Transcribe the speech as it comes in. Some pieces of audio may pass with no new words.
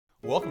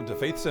Welcome to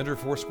Faith Center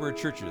Foursquare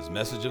Church's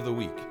Message of the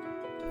Week.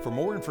 For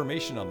more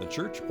information on the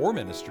church or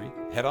ministry,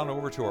 head on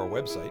over to our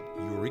website,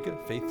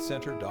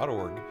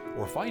 eurekafaithcenter.org,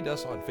 or find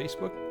us on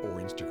Facebook or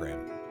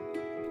Instagram.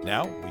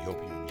 Now, we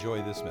hope you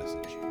enjoy this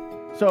message.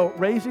 So,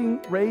 raising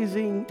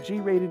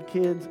G-rated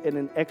kids in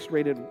an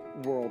X-rated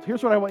world.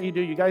 Here's what I want you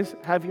to do. You guys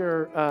have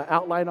your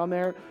outline on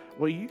there.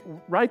 Will you,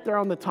 right there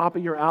on the top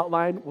of your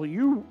outline, will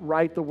you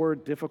write the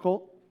word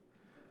difficult?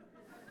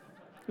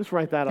 Just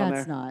write that on there.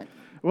 That's not.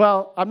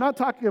 Well, I'm not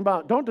talking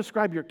about, don't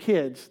describe your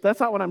kids. That's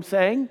not what I'm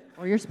saying.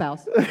 Or your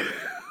spouse.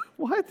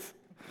 What?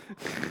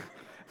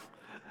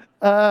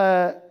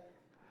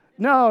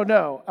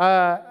 No.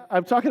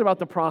 I'm talking about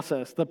the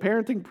process. The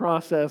parenting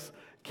process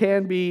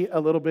can be a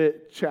little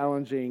bit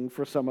challenging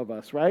for some of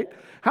us, right?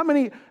 How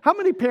many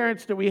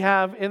parents do we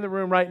have in the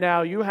room right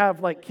now? You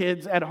have like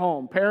kids at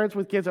home, parents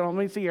with kids at home.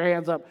 Let me see your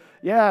hands up.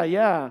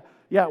 Yeah.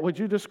 Would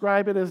you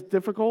describe it as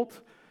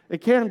difficult? It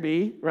can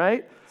be,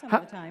 right? Some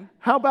of the time.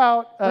 How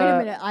about... Wait a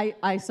minute.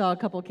 I saw a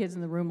couple of kids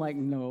in the room like,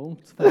 no,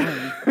 it's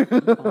fine.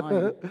 It's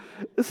fine.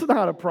 This is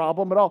not a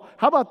problem at all.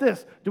 How about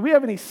this? Do we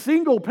have any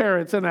single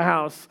parents in the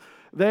house?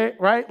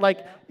 Right?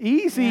 Like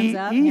easy.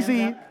 Hands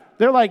up.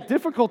 They're like,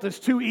 difficult is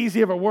too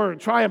easy of a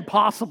word. Try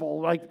impossible.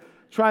 Like,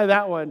 try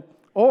that one.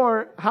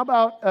 Or how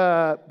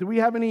about, do we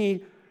have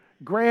any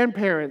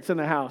grandparents in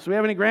the house? Do we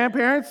have any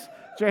grandparents?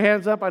 Put your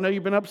hands up. I know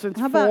you've been up since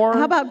 4.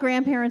 How about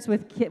grandparents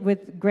with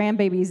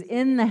grandbabies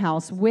in the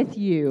house with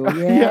you?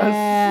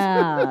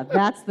 Yeah, Yes.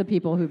 That's the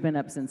people who've been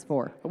up since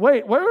 4.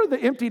 Wait, where are the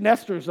empty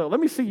nesters, though? Let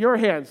me see your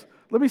hands.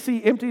 Let me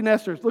see empty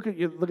nesters. Look at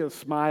you. Look at them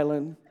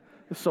smiling.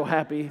 They're so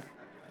happy.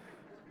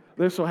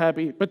 They're so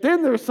happy. But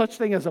then there's such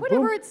thing as a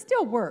Whatever, it's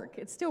still work.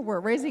 It's still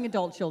work. Raising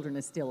adult children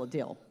is still a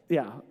deal.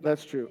 Yeah,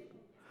 that's true.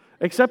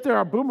 Except there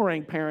are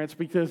boomerang parents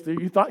because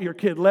you thought your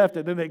kid left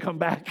and then they come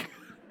back.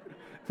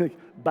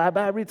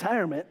 Bye-bye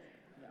retirement.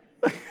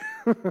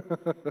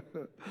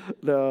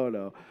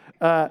 No.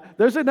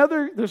 There's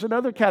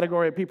another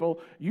category of people.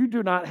 You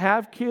do not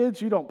have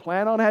kids. You don't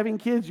plan on having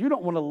kids. You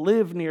don't want to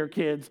live near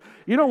kids.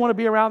 You don't want to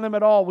be around them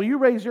at all. Will you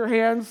raise your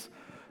hands?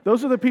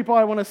 Those are the people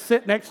I want to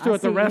sit next to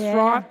at the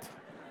restaurant. Yeah.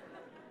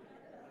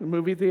 The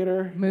movie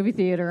theater.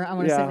 I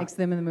want to sit next to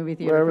them in the movie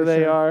theater. Wherever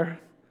they are.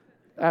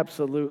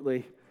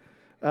 Absolutely.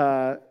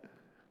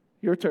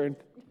 Your turn.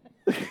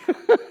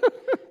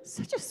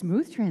 Such a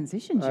smooth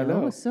transition, Joe. I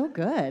know. It was so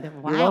good.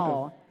 Wow. You're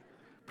welcome.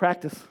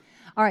 Practice.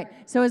 All right.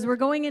 So as we're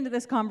going into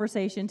this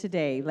conversation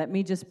today, let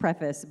me just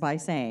preface by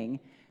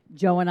saying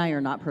Joe and I are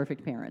not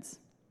perfect parents.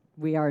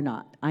 We are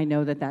not. I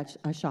know that that's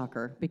a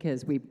shocker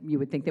because you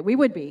would think that we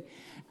would be.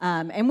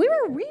 And we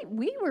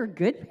were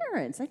good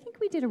parents. I think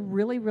we did a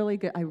really, really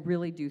good. I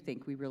really do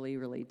think we really,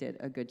 really did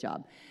a good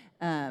job.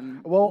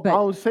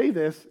 I'll say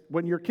this.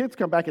 When your kids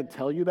come back and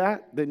tell you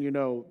that, then you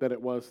know that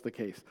it was the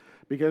case.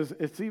 Because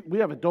we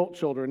have adult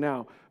children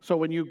now. So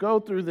when you go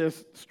through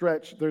this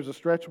stretch, there's a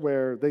stretch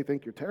where they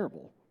think you're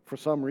terrible for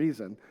some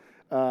reason.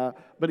 But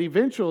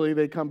eventually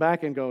they come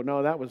back and go,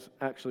 no, that was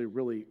actually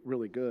really,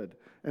 really good.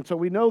 And so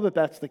we know that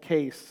that's the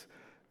case,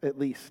 at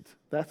least.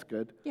 That's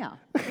good. Yeah.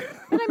 But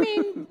I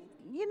mean,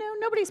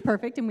 nobody's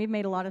perfect, and we've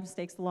made a lot of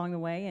mistakes along the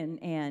way,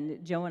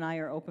 and Joe and I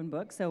are open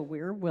books, so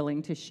we're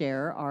willing to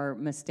share our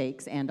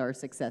mistakes and our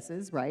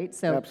successes, right?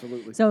 So,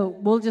 absolutely. So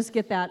we'll just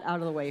get that out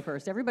of the way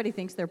first. Everybody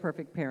thinks they're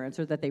perfect parents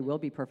or that they will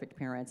be perfect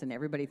parents, and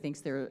everybody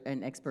thinks they're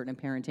an expert in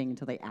parenting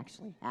until they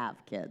actually have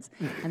kids,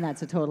 and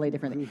that's a totally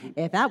different thing.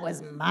 If that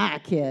was my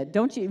kid,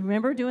 don't you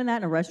remember doing that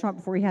in a restaurant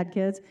before you had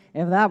kids?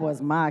 If that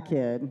was my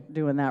kid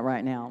doing that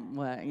right now,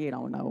 well, you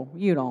don't know.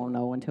 You don't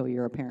know until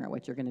you're a parent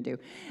what you're going to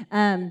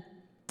do.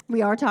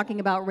 We are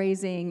talking about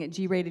raising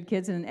G-rated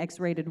kids in an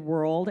X-rated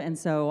world, and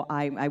so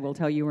I will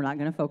tell you we're not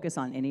going to focus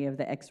on any of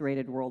the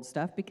X-rated world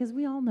stuff because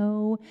we all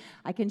know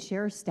I can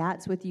share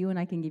stats with you and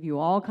I can give you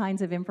all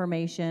kinds of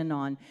information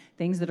on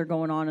things that are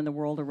going on in the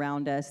world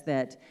around us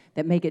that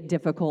make it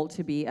difficult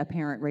to be a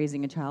parent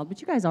raising a child,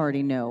 but you guys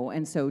already know,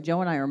 and so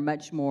Joe and I are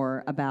much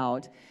more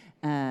about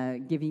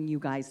giving you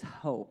guys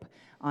hope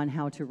on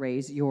how to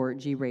raise your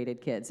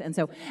G-rated kids. And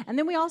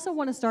then we also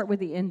want to start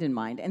with the end in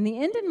mind, and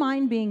the end in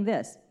mind being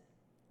this.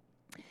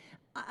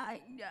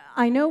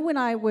 I know when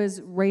I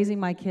was raising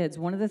my kids,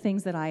 one of the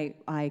things that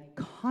I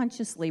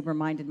consciously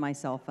reminded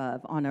myself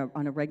of on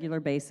a regular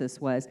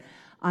basis was,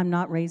 I'm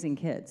not raising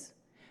kids.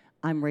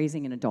 I'm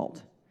raising an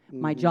adult.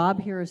 Mm-hmm. My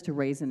job here is to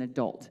raise an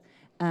adult.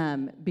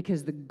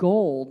 Because the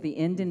goal, the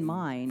end in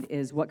mind,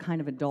 is what kind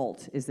of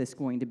adult is this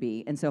going to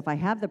be? And so if I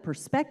have the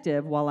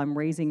perspective while I'm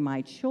raising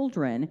my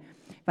children,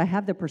 if I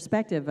have the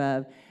perspective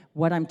of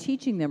what I'm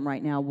teaching them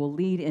right now will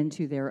lead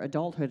into their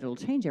adulthood, it'll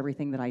change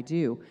everything that I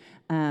do.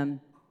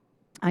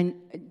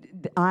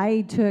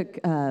 I took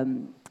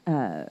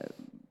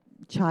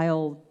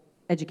child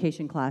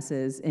education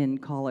classes in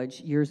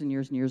college years and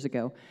years and years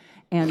ago.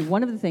 And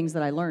one of the things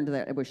that I learned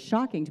that it was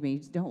shocking to me,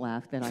 don't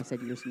laugh that I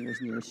said years and years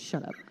and years,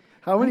 shut up.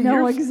 How many I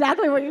know years?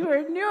 exactly what you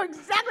were, knew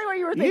exactly what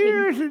you were thinking.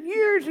 Years and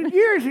years and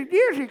years and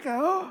years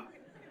ago,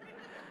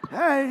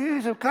 I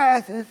used some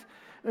classes.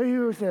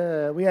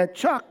 We had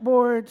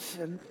chalkboards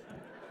and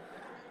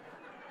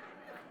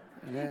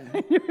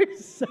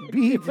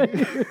Be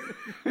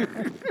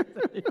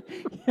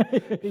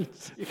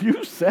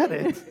you said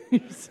it.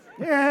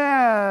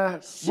 Yeah,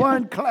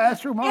 one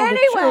classroom, all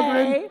the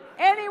children.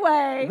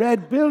 Anyway.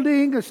 Red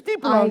building, a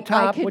steeple on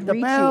top with the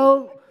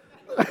bell.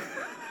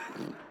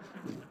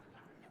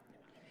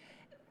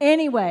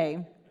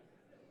 Anyway,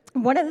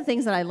 one of the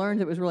things that I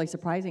learned that was really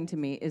surprising to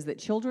me is that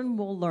children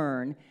will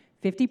learn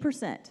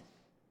 50%.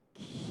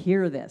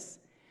 Hear this.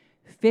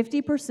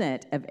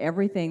 50% of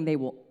everything they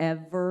will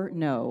ever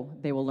know,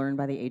 they will learn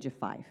by the age of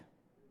 5.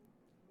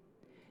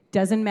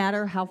 Doesn't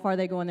matter how far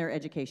they go in their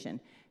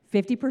education.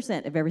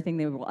 50% of everything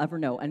they will ever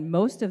know, and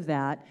most of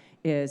that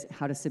is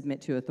how to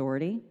submit to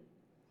authority,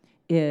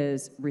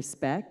 is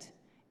respect,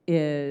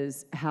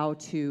 is how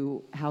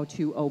to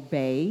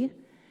obey,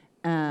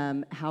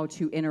 how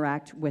to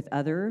interact with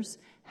others,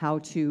 how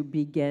to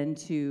begin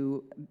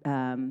to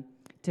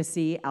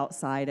see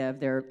outside of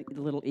their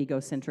little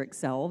egocentric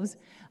selves.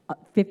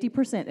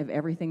 50% of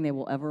everything they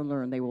will ever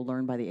learn, they will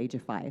learn by the age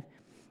of 5.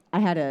 I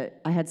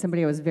had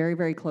somebody I was very,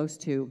 very close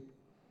to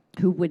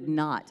who would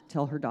not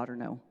tell her daughter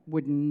no,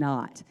 would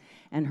not.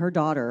 And her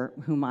daughter,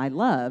 whom I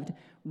loved,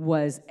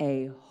 was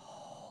a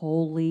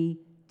holy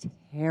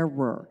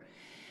terror.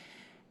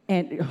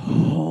 And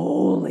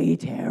holy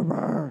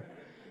terror.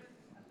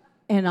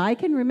 And I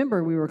can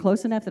remember, we were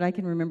close enough that I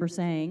can remember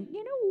saying,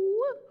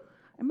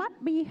 it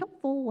might be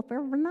helpful if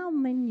every now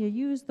and then you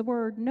use the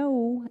word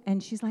no.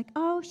 And she's like,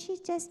 oh, she's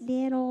just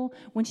little.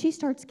 When she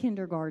starts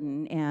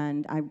kindergarten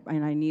and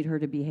I need her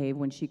to behave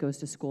when she goes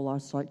to school, I'll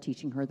start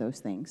teaching her those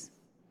things.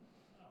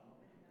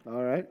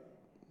 All right.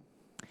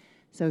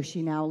 So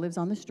she now lives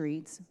on the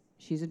streets.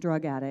 She's a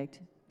drug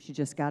addict. She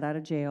just got out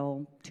of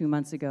jail 2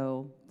 months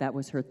ago. That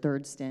was her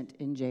 3rd stint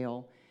in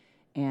jail.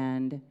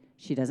 And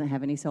she doesn't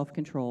have any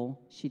self-control.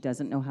 She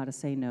doesn't know how to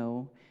say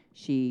no.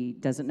 She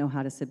doesn't know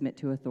how to submit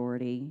to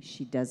authority.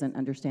 She doesn't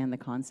understand the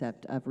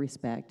concept of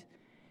respect.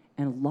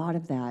 And a lot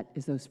of that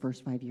is those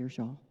first 5 years,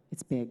 y'all.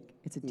 It's big.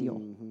 It's a deal.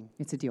 Mm-hmm.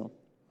 It's a deal.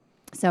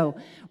 So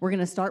we're going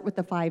to start with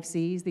the 5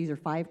 C's. These are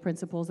 5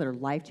 principles that are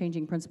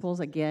life-changing principles.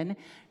 Again,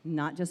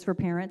 not just for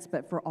parents,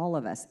 but for all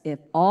of us. If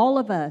all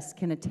of us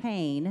can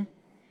attain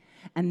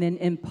and then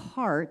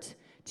impart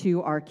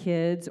to our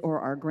kids or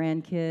our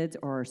grandkids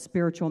or our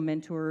spiritual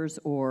mentors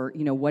or,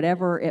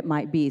 whatever it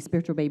might be,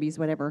 spiritual babies,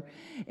 whatever,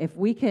 if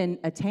we can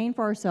attain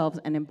for ourselves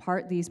and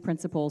impart these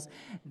principles,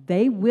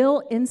 they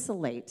will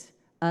insulate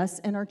us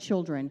and our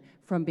children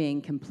from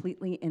being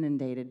completely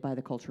inundated by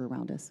the culture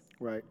around us.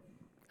 Right.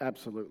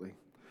 Absolutely.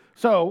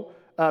 So,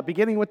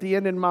 beginning with the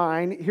end in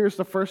mind, here's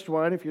the first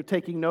one. If you're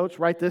taking notes,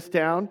 write this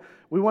down.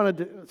 We want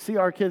to see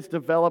our kids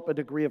develop a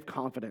degree of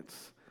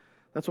confidence.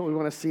 That's what we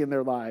want to see in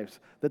their lives,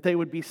 that they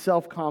would be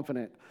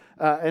self-confident.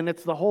 And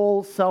it's the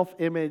whole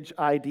self-image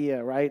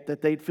idea, right?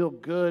 That they'd feel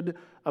good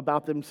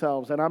about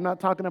themselves. And I'm not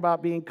talking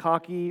about being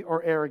cocky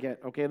or arrogant,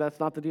 okay? That's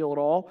not the deal at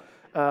all,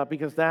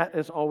 because that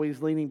is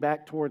always leaning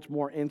back towards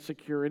more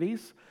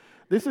insecurities.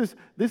 This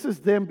is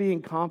them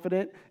being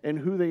confident in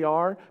who they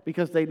are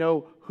because they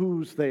know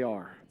whose they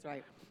are. That's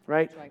right.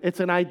 Right? That's right. It's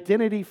an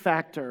identity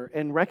factor,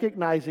 and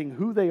recognizing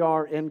who they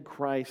are in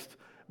Christ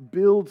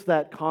builds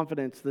that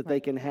confidence that they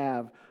can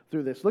have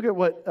through this. Look at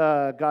what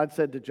God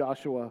said to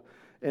Joshua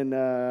in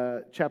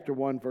chapter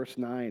 1, verse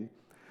 9.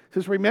 It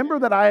says, remember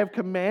that I have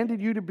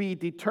commanded you to be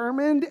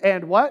determined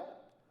and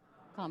what?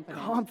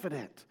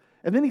 Confident.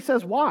 And then he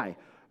says, why?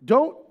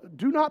 Do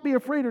not be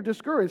afraid or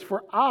discouraged,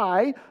 for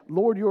I,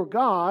 Lord your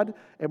God,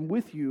 am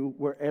with you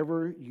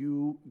wherever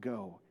you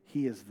go.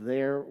 He is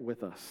there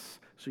with us,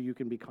 so you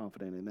can be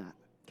confident in that.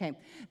 Okay.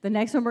 The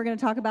next one we're going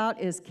to talk about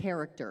is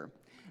character.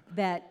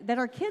 That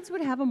our kids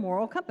would have a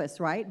moral compass,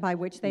 right, by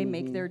which they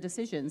make their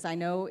decisions. I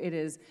know it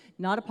is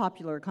not a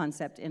popular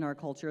concept in our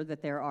culture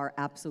that there are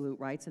absolute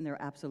rights and there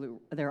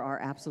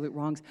are absolute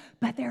wrongs,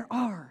 but there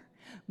are.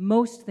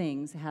 Most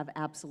things have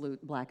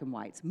absolute black and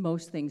whites.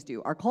 Most things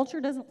do. Our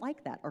culture doesn't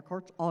like that.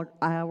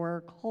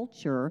 Our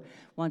culture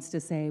wants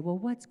to say, well,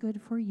 what's good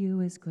for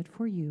you is good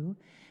for you,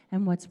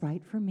 and what's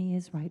right for me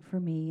is right for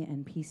me,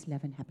 and peace,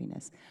 love, and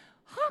happiness.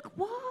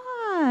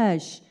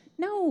 Hogwash!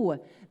 No,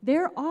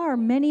 there are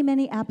many,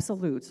 many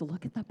absolutes.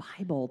 Look at the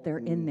Bible. They're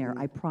in there,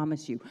 I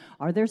promise you.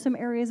 Are there some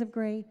areas of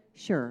gray?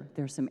 Sure,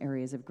 there's some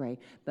areas of gray.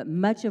 But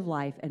much of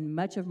life and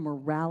much of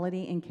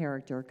morality and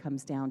character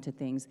comes down to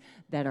things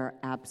that are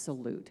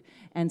absolute.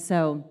 And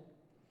so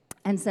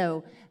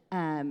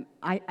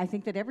I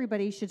think that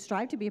everybody should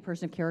strive to be a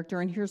person of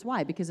character, and here's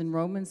why. Because in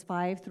Romans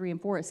 5, 3,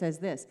 and 4, it says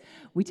this.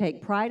 We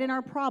take pride in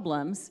our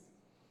problems.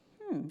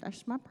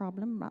 That's my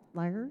problem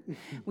right there.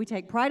 We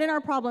take pride in our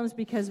problems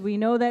because we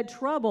know that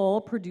trouble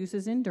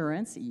produces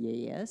endurance.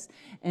 Yes.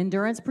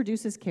 Endurance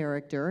produces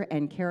character,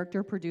 and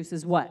character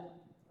produces what?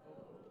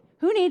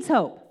 Who needs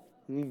hope?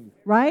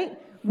 Right?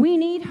 We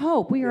need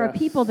hope. We are a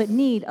people that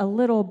need a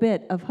little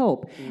bit of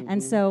hope.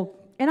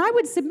 And I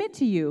would submit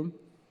to you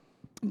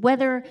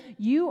whether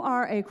you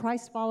are a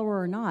Christ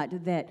follower or not,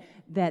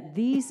 that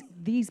these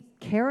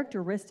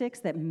characteristics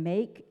that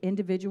make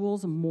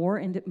individuals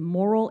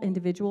moral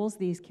individuals,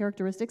 these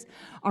characteristics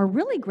are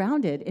really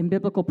grounded in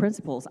biblical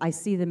principles. I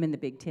see them in the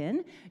Big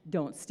Ten: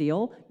 don't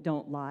steal,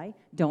 don't lie,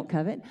 don't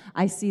covet.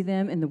 I see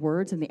them in the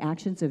words and the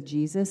actions of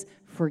Jesus: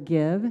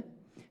 forgive,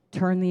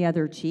 turn the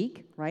other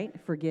cheek, right?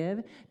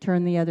 Forgive,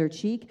 turn the other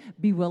cheek.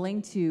 Be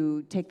willing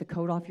to take the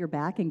coat off your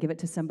back and give it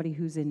to somebody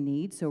who's in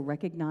need. So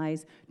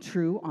recognize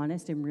true,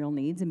 honest, and real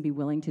needs and be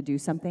willing to do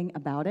something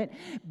about it.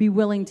 Be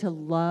willing to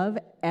love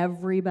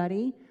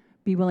everybody.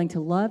 Be willing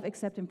to love,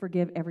 accept, and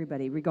forgive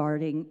everybody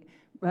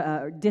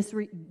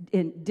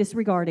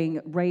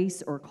disregarding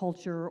race or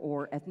culture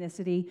or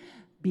ethnicity.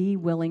 Be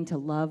willing to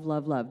love,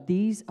 love, love.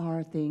 These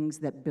are things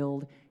that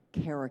build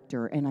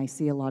character, and I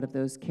see a lot of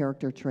those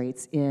character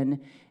traits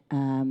in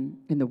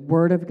the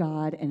Word of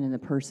God and in the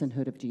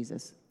personhood of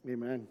Jesus.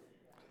 Amen.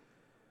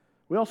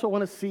 We also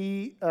want to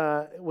see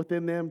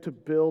within them to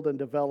build and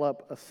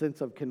develop a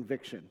sense of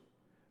conviction.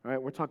 All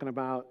right, we're talking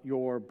about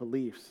your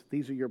beliefs.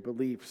 These are your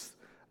beliefs.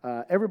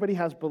 Everybody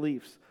has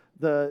beliefs.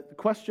 The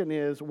question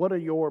is, what are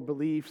your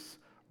beliefs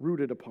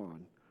rooted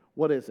upon?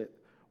 What is it?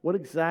 What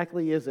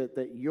exactly is it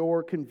that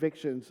your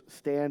convictions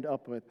stand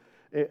up with?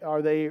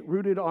 Are they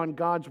rooted on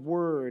God's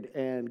Word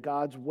and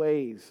God's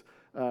ways,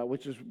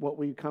 which is what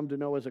we come to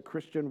know as a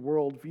Christian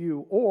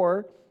worldview,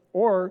 or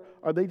are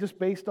they just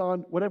based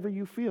on whatever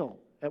you feel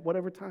at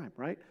whatever time,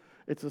 right?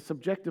 It's a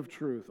subjective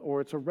truth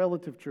or it's a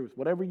relative truth.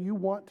 Whatever you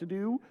want to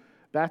do,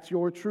 that's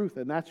your truth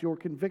and that's your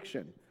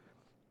conviction.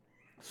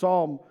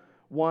 Psalm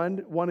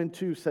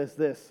 1:1-2 says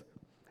this: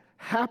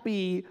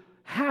 happy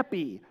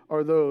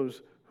are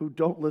those who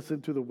don't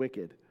listen to the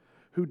wicked,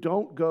 who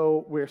don't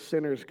go where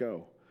sinners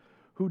go,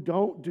 who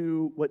don't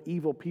do what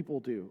evil people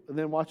do. And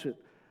then watch it.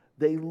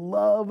 They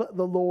love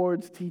the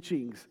Lord's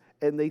teachings,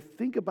 and they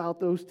think about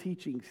those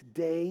teachings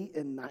day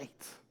and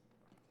night.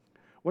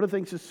 One of the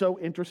things that's so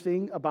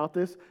interesting about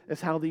this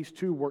is how these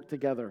two work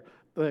together,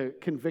 the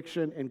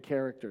conviction and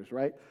characters,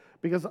 right?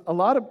 Because a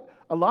lot of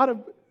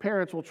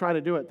parents will try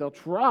to do it. They'll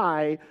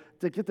try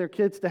to get their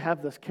kids to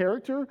have this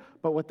character,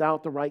 but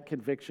without the right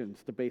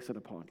convictions to base it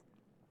upon.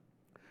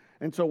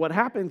 And so what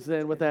happens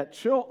then with that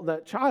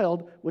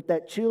child, with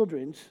that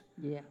children's,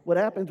 what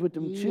happens with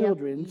them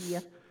children's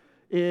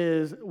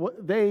is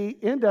they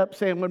end up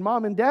saying, when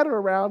mom and dad are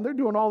around, they're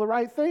doing all the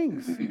right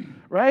things,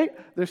 right?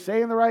 They're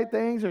saying the right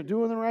things, they're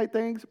doing the right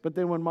things, but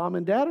then when mom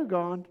and dad are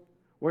gone,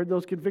 where'd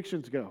those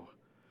convictions go?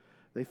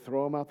 They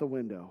throw them out the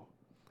window.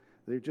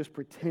 They're just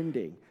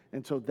pretending.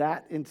 And so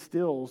that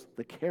instills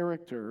the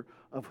character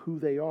of who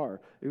they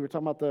are. We were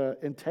talking about the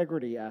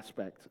integrity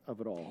aspect of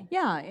it all.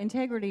 Yeah,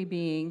 integrity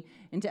being,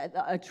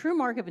 a true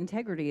mark of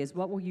integrity is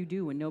what will you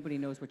do when nobody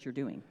knows what you're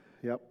doing?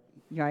 Yep.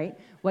 Right?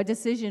 What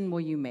decision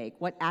will you make?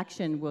 What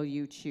action will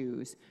you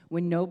choose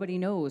when nobody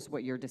knows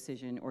what your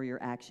decision or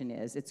your action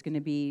is? It's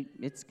hidden.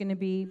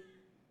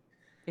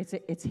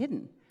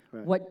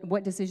 Right.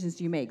 What decisions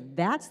do you make?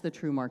 That's the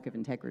true mark of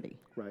integrity.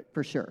 Right.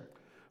 For sure.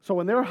 So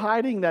when they're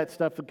hiding that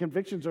stuff, the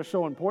convictions are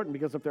so important,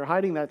 because if they're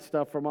hiding that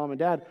stuff from mom and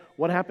dad,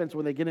 what happens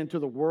when they get into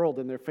the world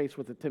and they're faced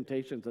with the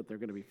temptations that they're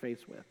going to be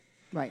faced with?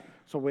 Right.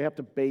 So we have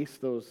to base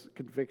those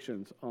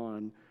convictions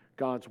on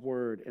God's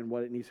Word and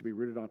what it needs to be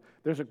rooted on.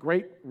 There's a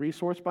great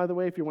resource, by the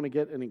way, if you want to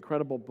get an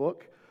incredible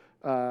book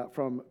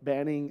from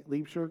Banning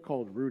Liebscher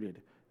called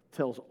Rooted.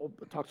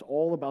 It talks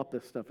all about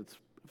this stuff. It's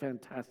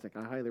fantastic.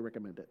 I highly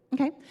recommend it.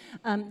 Okay.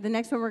 The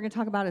next one we're going to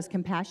talk about is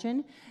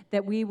compassion,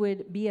 that we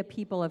would be a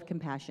people of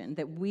compassion,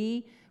 that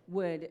we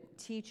would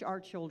teach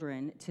our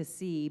children to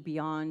see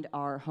beyond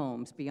our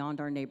homes, beyond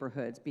our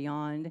neighborhoods,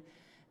 beyond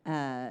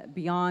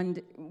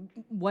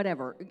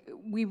whatever.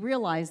 We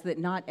realize that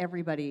not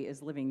everybody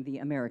is living the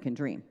American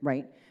dream,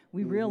 right?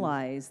 We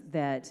realize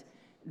that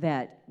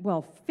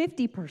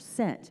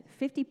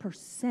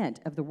 50%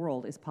 of the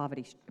world is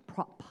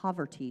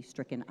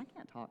poverty-stricken. I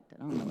can't talk. I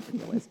don't know what the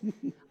deal is.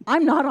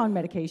 I'm not on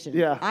medication.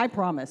 Yeah. I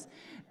promise.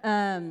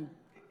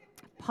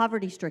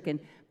 Poverty-stricken.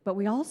 But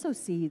we also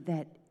see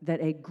that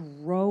an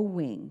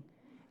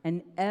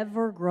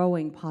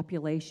ever-growing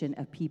population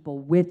of people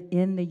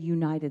within the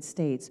United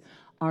States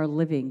are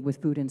living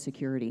with food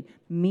insecurity,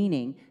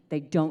 meaning they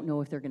don't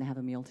know if they're going to have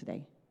a meal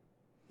today.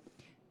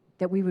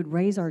 That we would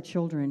raise our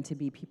children to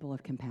be people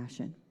of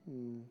compassion.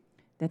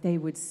 That they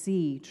would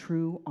see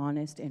true,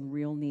 honest, and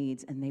real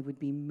needs, and they would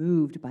be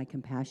moved by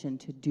compassion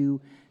to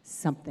do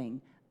something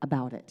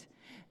about it.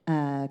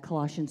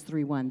 Colossians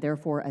 3:1,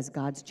 therefore, as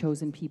God's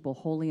chosen people,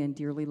 holy and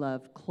dearly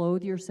loved,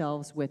 clothe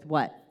yourselves with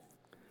what?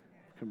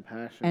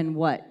 Compassion. And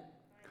what?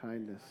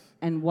 Kindness.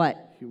 And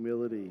what?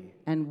 Humility.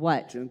 And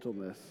what?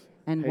 Gentleness.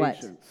 And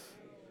patience.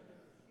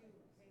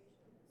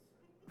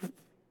 What?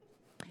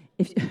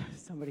 If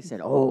somebody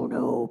said, oh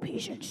no,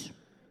 patience.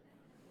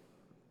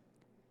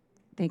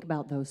 Think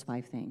about those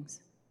 5 things.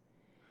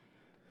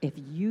 If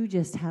you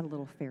just had a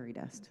little fairy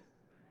dust,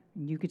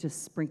 and you could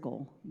just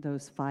sprinkle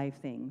those 5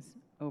 things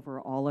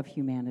over all of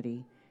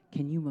humanity,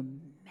 can you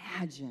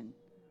imagine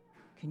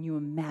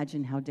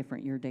how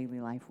different your daily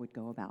life would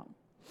go about?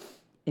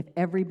 if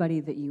everybody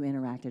that you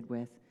interacted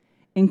with,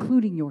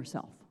 including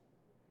yourself,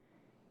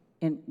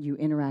 and you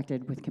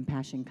interacted with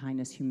compassion,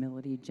 kindness,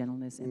 humility,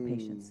 gentleness, and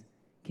patience?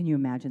 Can you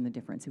imagine the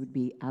difference? It would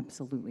be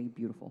absolutely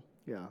beautiful.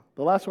 Yeah.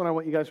 The last one I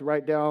want you guys to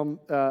write down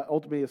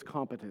ultimately is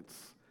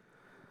competence.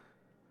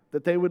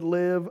 That they would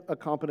live a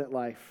competent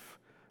life,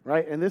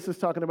 right? And this is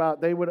talking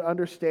about they would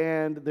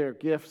understand their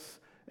gifts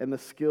and the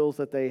skills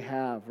that they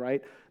have,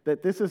 right?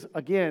 That this is,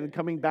 again,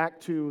 coming back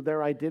to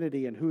their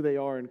identity and who they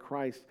are in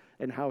Christ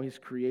and how He's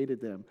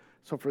created them.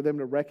 So for them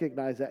to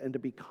recognize that and to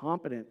be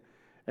competent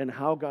in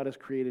how God has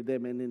created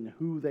them and in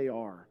who they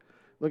are.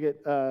 Look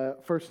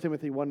at 1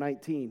 Timothy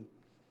 1:19.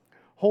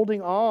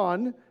 Holding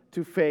on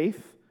to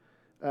faith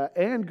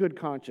and good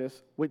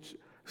conscience, which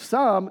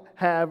some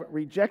have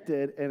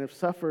rejected and have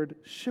suffered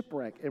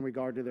shipwreck in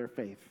regard to their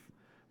faith.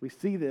 We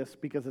see this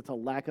because it's a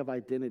lack of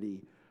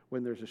identity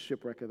when there's a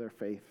shipwreck of their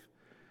faith.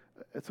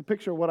 It's a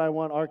picture of what I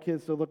want our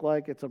kids to look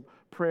like. It's a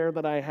prayer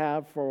that I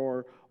have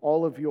for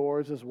all of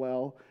yours as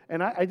well.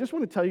 And I just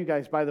want to tell you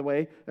guys, by the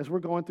way, as we're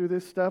going through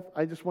this stuff,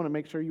 I just want to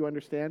make sure you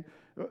understand,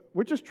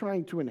 we're just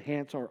trying to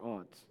enhance our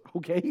odds,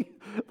 okay?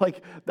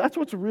 Like, that's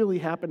what's really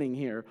happening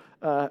here.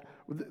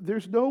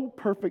 There's no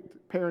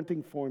perfect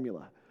parenting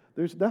formula.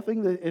 There's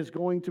nothing that is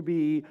going to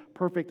be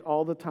perfect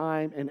all the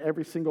time in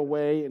every single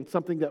way and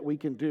something that we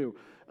can do.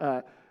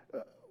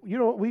 You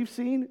know what we've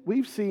seen?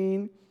 We've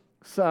seen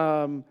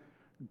some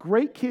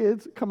great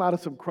kids come out of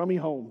some crummy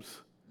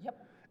homes.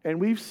 Yep. And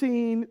we've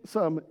seen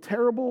some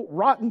terrible,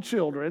 rotten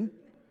children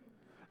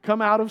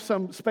come out of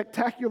some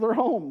spectacular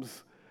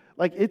homes.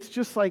 Like, it's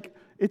just like,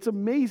 it's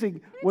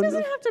amazing. It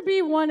doesn't have to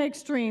be one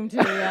extreme to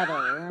the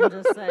other. I'm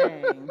just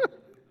saying.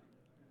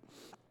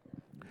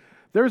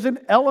 There's an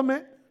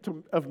element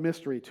of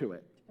mystery to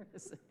it.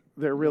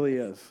 There really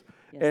is.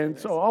 Yes, and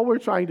so all we're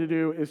trying to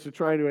do is to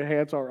try to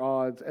enhance our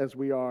odds as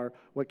we are,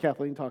 what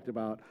Kathleen talked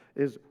about,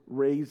 is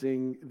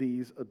raising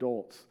these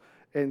adults.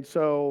 And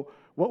so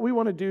what we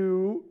want to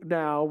do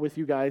now with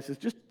you guys is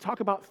just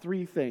talk about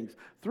three things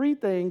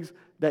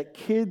that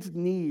kids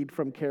need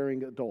from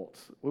caring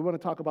adults. We want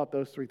to talk about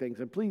those three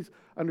things. And please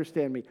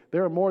understand me,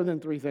 there are more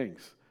than three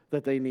things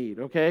that they need,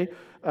 okay?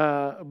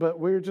 But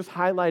we're just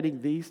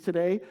highlighting these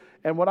today.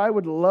 And what I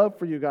would love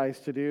for you guys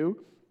to do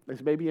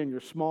is maybe in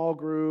your small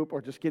group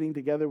or just getting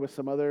together with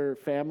some other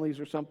families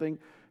or something,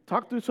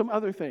 talk through some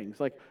other things.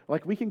 Like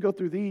we can go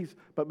through these,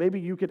 but maybe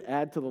you could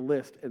add to the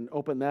list and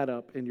open that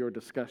up in your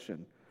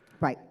discussion.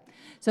 Right.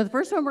 So the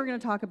first one we're going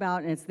to talk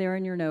about, and it's there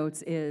in your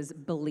notes, is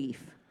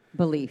belief.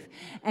 Belief.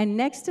 And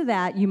next to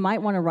that, you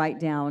might want to write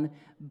down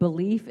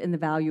belief in the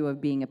value of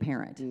being a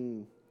parent.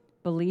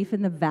 Belief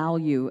in the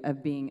value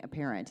of being a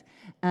parent.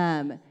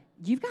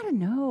 You've got to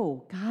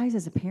know, guys,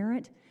 as a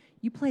parent,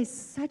 you play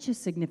such a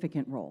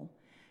significant role.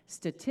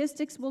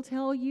 Statistics will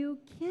tell you,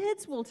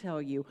 kids will tell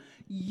you.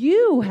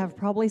 You have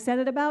probably said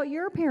it about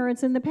your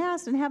parents in the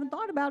past and haven't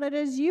thought about it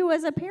as you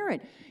as a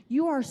parent.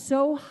 You are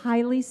so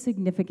highly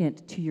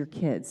significant to your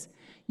kids.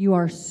 You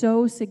are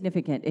so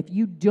significant. If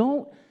you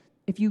don't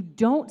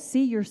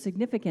see your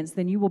significance,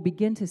 then you will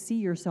begin to see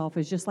yourself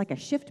as just like a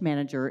shift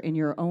manager in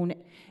your own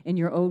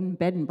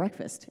bed and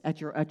breakfast at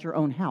your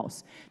own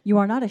house. You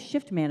are not a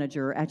shift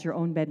manager at your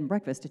own bed and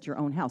breakfast at your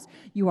own house.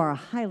 You are a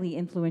highly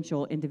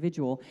influential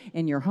individual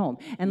in your home.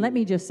 And let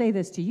me just say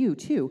this to you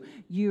too.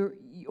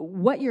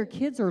 What your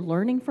kids are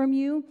learning from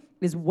you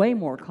is way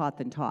more caught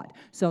than taught.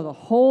 So the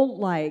whole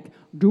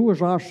do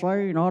as I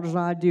say, not as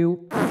I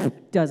do,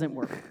 doesn't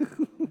work.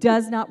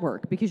 Does not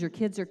work, because your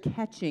kids are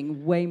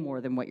catching way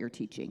more than what you're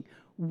teaching.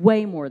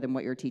 Way more than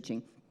what you're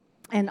teaching.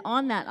 And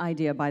on that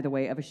idea, by the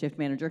way, of a shift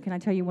manager, can I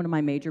tell you one of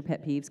my major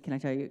pet peeves? Can I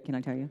tell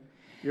you?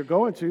 You're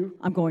going to.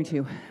 I'm going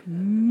to.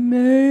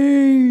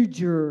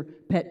 Major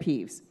pet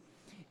peeves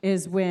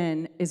is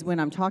when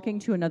I'm talking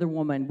to another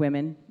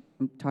women,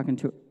 I'm talking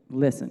to,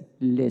 listen,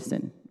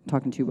 I'm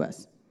talking to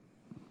us.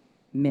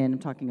 Men, I'm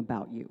talking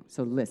about you,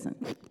 so listen.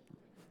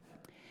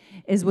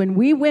 Is when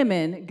we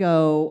women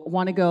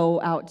want to go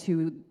out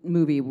to a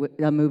movie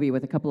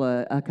with a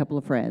couple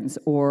of friends,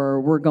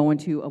 or we're going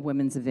to a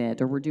women's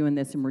event, or we're doing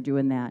this and we're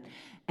doing that,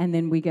 and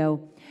then we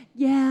go,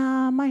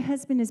 yeah, my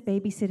husband is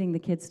babysitting the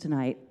kids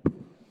tonight.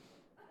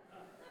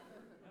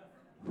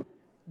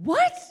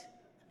 What?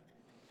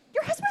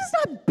 Your husband is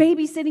not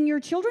babysitting your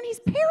children, he's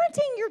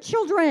parenting your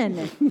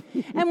children.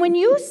 And when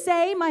you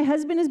say, my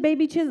husband is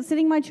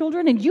babysitting my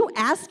children, and you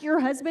ask your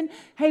husband,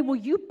 hey, will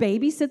you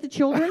babysit the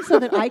children so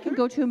that I can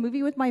go to a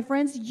movie with my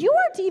friends, you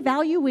are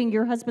devaluing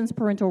your husband's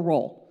parental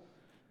role.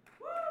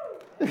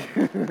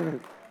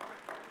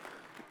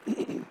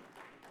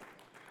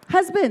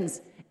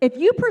 Husbands, if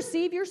you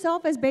perceive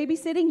yourself as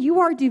babysitting,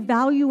 you are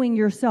devaluing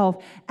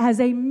yourself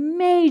as a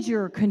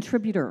major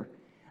contributor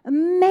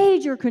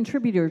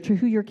to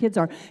who your kids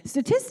are.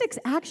 Statistics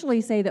actually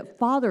say that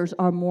fathers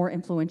are more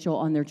influential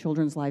on their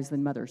children's lives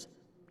than mothers.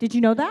 Did you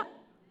know that?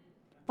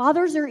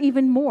 Fathers are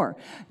even more.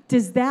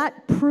 Does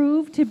that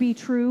prove to be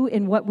true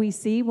in what we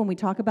see when we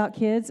talk about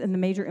kids and the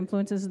major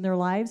influences in their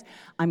lives?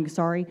 I'm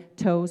sorry,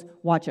 toes,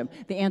 watch them.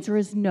 The answer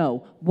is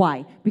no.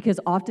 Why? Because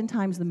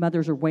oftentimes the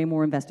mothers are way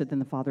more invested than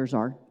the fathers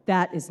are.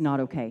 That is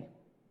not okay.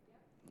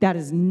 That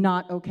is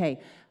not okay.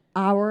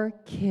 Our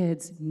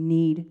kids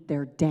need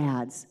their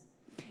dads.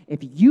 If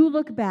you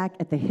look back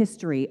at the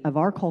history of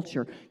our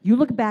culture, you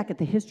look back at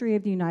the history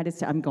of the United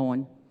States. I'm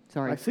going,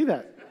 sorry. I see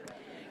that.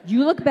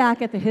 You look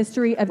back at the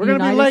history of the We're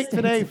United going States. to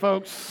be late today,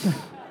 folks.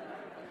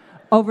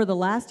 Over the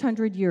last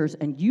 100 years,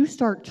 and you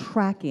start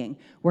tracking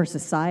where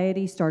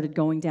society started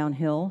going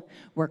downhill,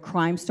 where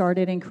crime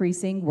started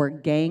increasing, where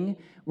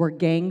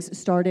gangs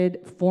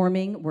started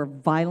forming, where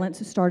violence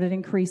started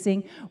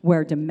increasing,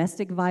 where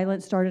domestic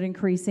violence started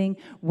increasing,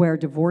 where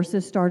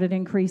divorces started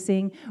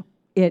increasing,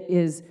 it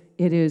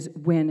is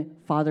when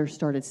fathers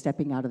started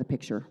stepping out of the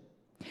picture.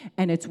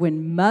 And it's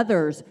when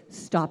mothers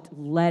stopped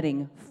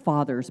letting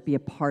fathers be a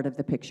part of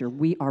the picture.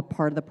 We are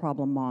part of the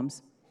problem,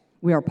 moms.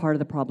 We are part of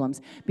the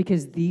problems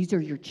because these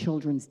are your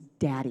children's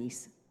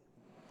daddies.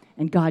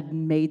 And God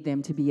made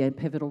them to be a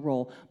pivotal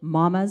role.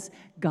 Mamas,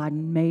 God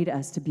made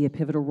us to be a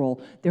pivotal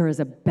role. There is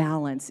a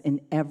balance in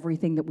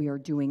everything that we are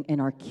doing, and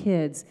our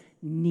kids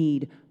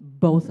need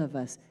both of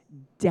us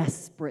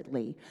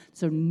desperately.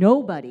 So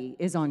nobody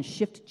is on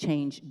shift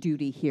change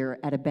duty here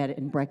at a bed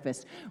and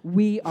breakfast.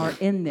 We are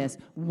in this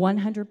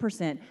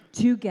 100%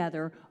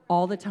 together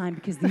all the time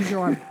because these are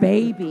our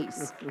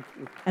babies,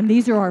 and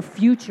these are our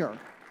future.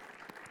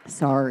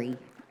 Sorry.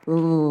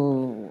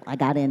 Ooh, I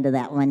got into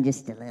that one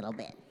just a little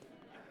bit.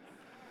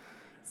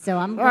 So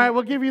I'm All right,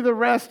 we'll give you the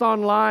rest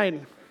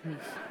online.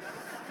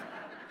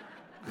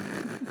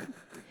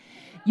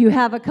 You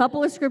have a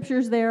couple of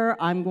scriptures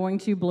there. I'm going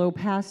to blow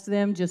past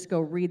them. Just go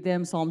read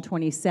them. Psalm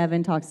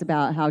 27 talks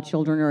about how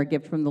children are a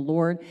gift from the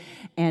Lord.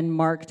 And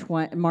Mark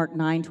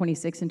 9,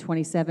 26 and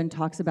 27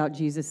 talks about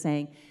Jesus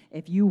saying,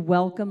 if you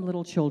welcome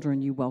little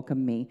children, you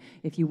welcome me.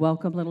 If you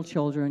welcome little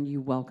children, you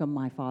welcome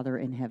my Father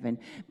in heaven.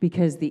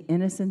 Because the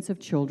innocence of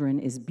children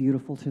is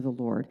beautiful to the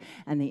Lord.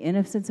 And the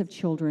innocence of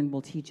children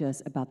will teach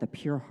us about the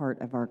pure heart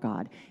of our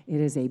God.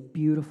 It is a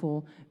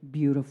beautiful,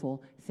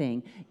 beautiful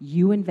thing.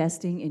 You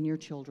investing in your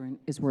children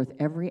is worth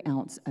every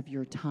ounce of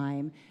your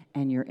time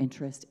and your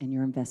interest and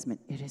your investment.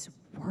 It is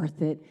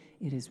worth it.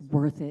 It is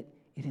worth it.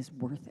 It is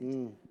worth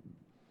it.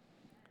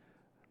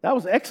 That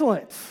was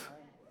excellent.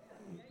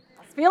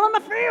 Feeling my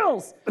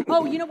feels.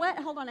 Oh, you know what?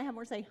 Hold on, I have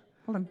more to say.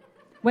 Hold on.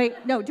 Wait,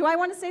 no, do I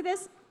want to say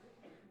this?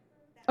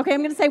 Okay, I'm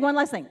going to say one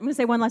last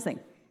thing.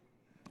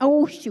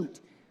 Oh, shoot.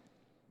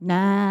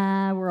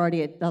 Nah, we're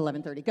already at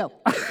 11:30. Go.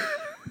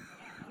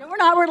 No, we're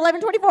not. We're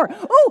at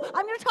 11:24. Oh,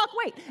 I'm going to talk.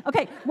 Wait.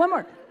 Okay, one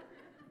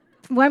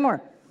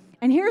more.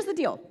 And here's the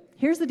deal.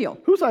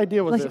 Whose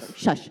idea was this?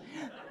 Shush.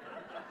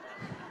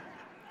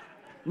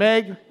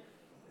 Meg?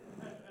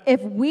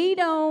 If we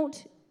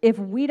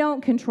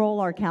don't control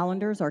our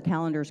calendars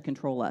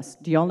control us.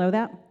 Do y'all know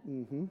that?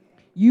 Mm-hmm.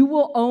 You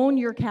will own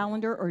your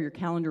calendar or your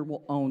calendar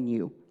will own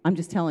you. I'm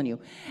just telling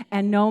you.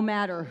 And no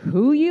matter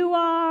who you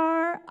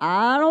are,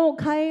 I don't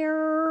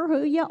care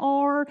who you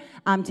are,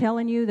 I'm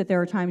telling you that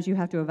there are times you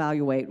have to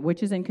evaluate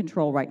which is in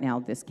control right now,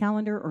 this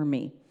calendar or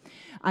me.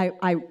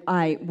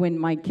 When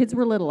my kids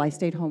were little, I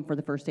stayed home for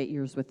the first 8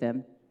 years with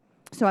them.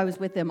 So I was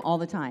with them all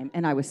the time,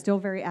 and I was still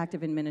very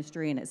active in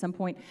ministry, and at some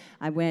point,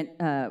 I went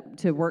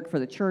to work for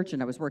the church,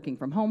 and I was working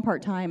from home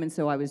part-time, and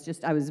so I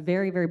was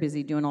very, very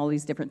busy doing all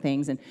these different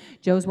things, and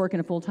Joe's working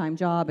a full-time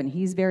job, and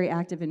he's very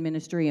active in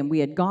ministry, and we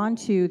had gone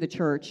to the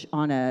church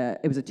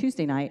it was a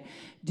Tuesday night,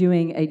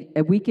 doing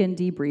a weekend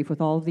debrief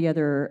with all of the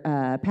other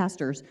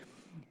pastors,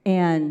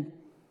 and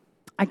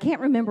I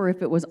can't remember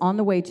if it was on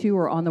the way to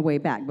or on the way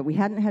back, but we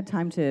hadn't had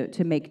time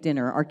to make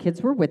dinner. Our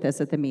kids were with us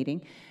at the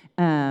meeting,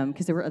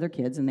 because there were other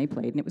kids and they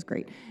played and it was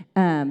great.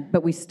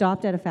 But we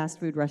stopped at a fast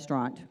food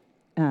restaurant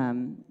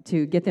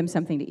to get them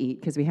something to eat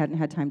because we hadn't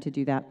had time to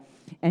do that.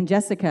 And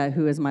Jessica,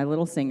 who is my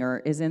little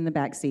singer, is in the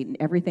back seat, and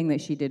everything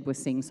that she did was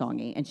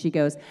sing-songy. And she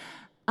goes,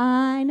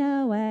 I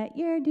know what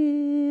you're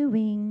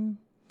doing.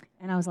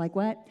 And I was like,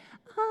 what?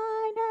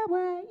 I know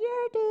what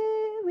you're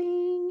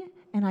doing.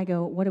 And I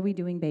go, what are we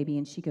doing, baby?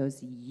 And she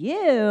goes,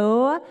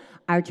 you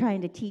are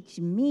trying to teach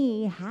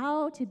me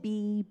how to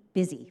be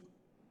busy.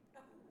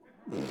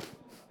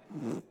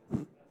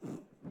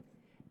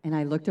 And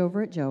I looked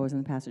over at Joe, who was in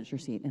the passenger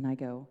seat, and I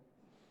go,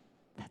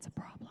 that's a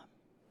problem.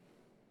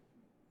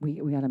 We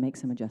got to make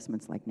some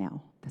adjustments like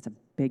now. That's a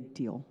big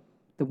deal.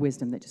 The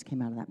wisdom that just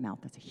came out of that mouth,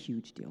 that's a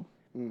huge deal.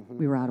 Mm-hmm.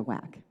 We were out of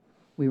whack.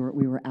 We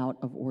were out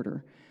of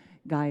order.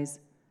 Guys,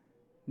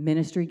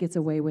 ministry gets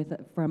away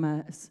from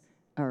us,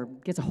 or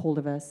gets a hold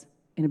of us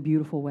in a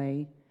beautiful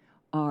way.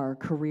 Our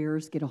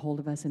careers get a hold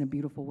of us in a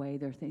beautiful way.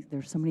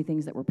 There's so many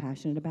things that we're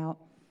passionate about.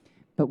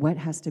 But what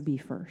has to be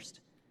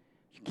first?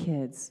 Your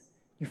kids,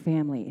 your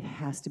family, it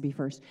has to be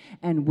first.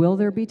 And will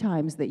there be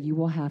times that you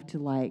will have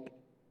to,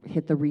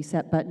 hit the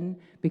reset button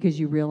because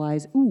you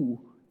realize,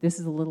 ooh, this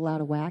is a little out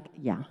of whack?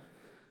 Yeah.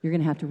 You're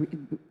going to have to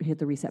hit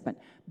the reset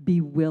button. Be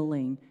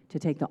willing to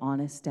take the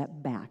honest step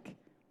back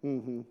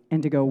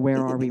and to go, where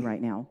are we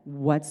right now?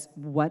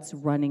 What's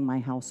running my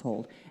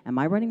household? Am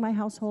I running my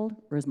household,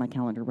 or is my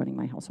calendar running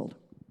my household?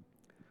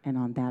 And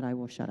on that, I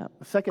will shut up.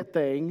 The second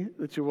thing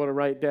that you want to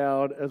write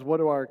down is, what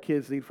do our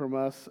kids need from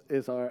us?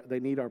 They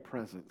need our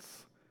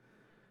presence,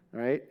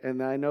 right?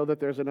 And I know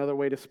that there's another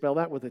way to spell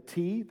that with a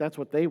T. That's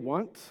what they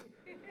want.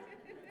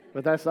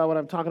 But that's not what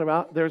I'm talking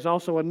about. There's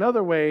also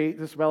another way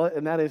to spell it,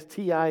 and that is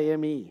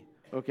T-I-M-E,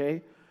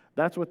 okay?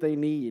 That's what they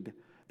need.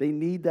 They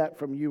need that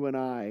from you and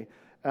I.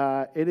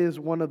 It is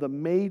one of the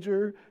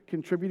major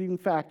contributing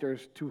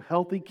factors to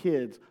healthy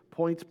kids,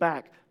 points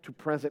back to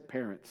present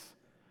parents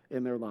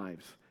in their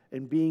lives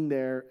and being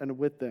there and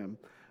with them.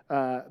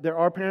 There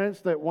are parents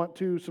that want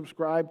to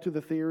subscribe to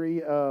the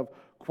theory of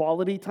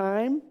quality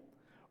time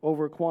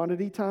over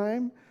quantity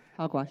time.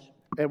 Hogwash.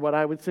 And what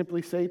I would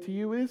simply say to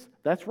you is,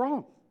 that's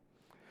wrong.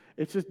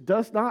 It just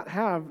does not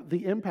have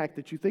the impact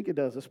that you think it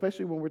does,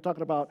 especially when we're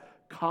talking about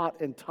caught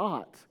and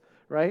taught,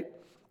 right?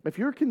 If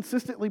you're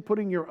consistently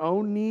putting your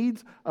own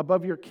needs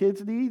above your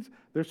kids' needs,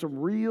 there's some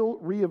real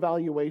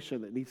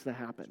reevaluation that needs to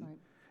happen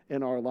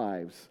in our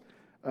lives.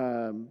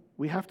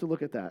 We have to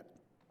look at that.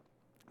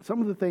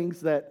 Some of the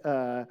things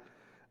that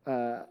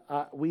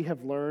we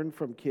have learned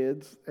from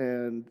kids,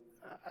 and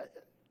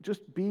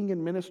just being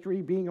in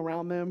ministry, being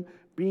around them,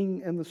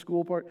 being in the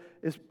school part,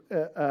 is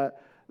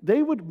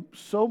they would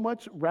so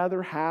much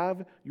rather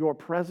have your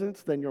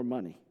presence than your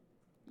money.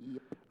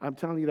 Yep. I'm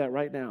telling you that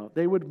right now.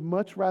 They would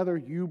much rather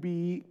you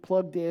be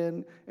plugged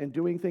in and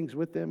doing things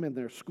with them in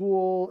their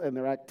school and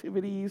their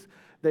activities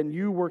than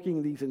you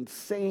working these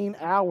insane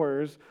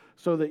hours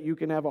so that you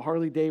can have a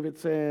Harley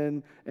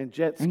Davidson and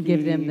jet ski. And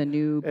give them the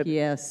new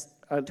PS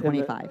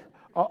 25.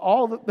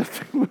 All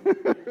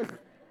the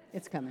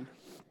It's coming.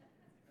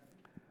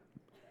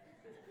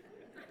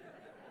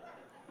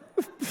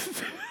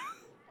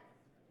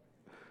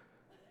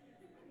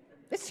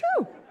 It's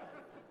true.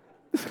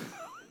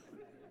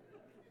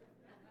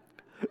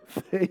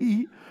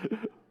 They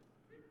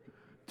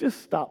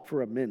just stop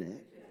for a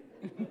minute.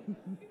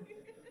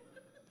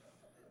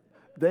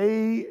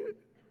 They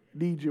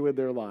need you in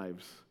their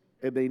lives,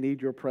 and they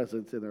need your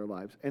presence in their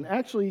lives. And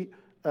actually,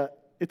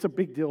 it's a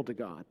big deal to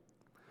God,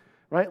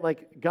 right?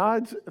 Like,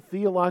 God's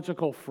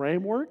theological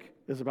framework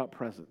is about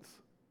presence.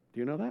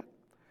 Do you know that?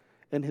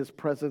 And his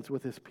presence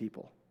with his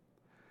people.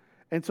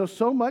 And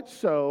so much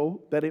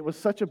so that it was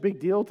such a big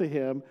deal to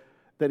him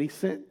that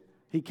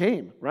he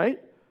came, right?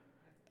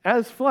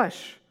 As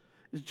flesh,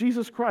 as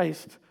Jesus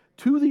Christ,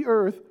 to the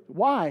earth.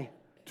 Why?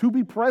 To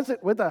be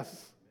present with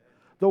us.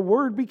 The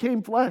Word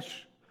became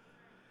flesh.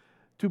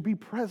 To be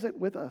present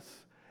with us.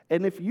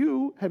 And if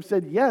you have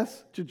said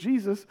yes to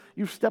Jesus,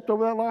 you've stepped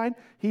over that line,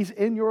 he's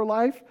in your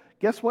life,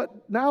 guess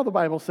what now the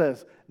Bible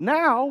says?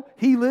 Now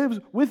he lives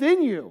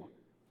within you.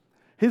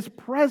 His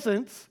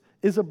presence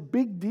is a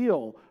big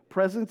deal.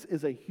 Presence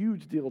is a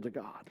huge deal to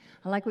God.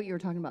 I like what you were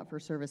talking about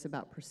first service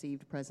about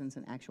perceived presence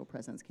and actual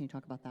presence. Can you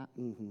talk about that?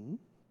 Mm-hmm.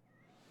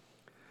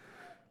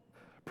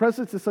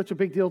 Presence is such a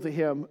big deal to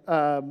him.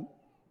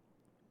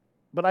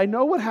 But I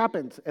know what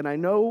happens, and I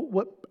know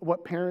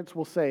what parents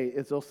will say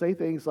is they'll say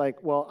things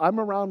like, well, I'm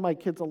around my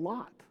kids a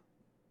lot.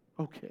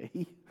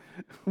 Okay.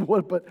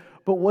 But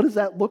what does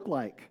that look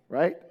like,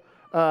 right?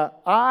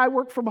 I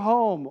work from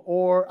home,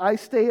 or I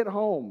stay at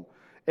home.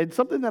 And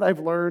something that I've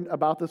learned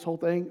about this whole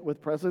thing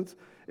with presence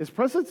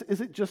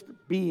isn't just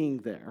being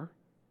there,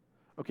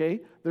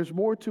 okay? There's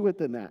more to it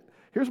than that.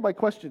 Here's my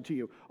question to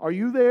you. Are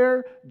you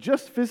there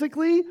just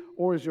physically,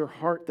 or is your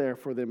heart there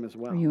for them as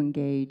well? Are you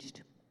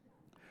engaged?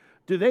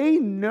 Do they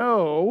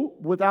know,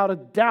 without a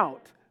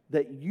doubt,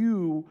 that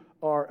you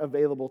are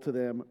available to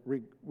them,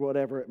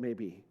 whatever it may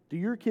be? Do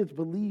your kids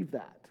believe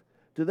that?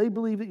 Do they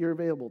believe that you're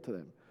available to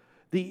them?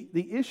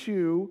 The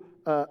issue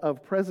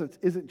of presence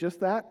isn't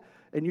just that.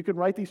 And you can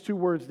write these two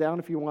words down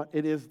if you want.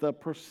 It is the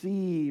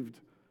perceived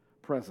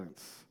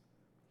presence.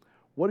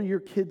 What do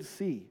your kids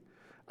see?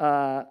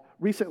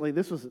 Recently,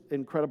 this was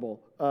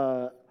incredible,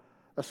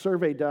 a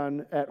survey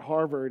done at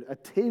Harvard, a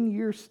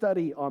 10-year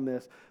study on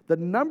this. The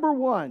number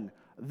one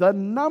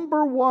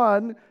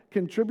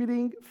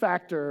contributing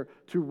factor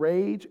to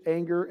rage,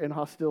 anger, and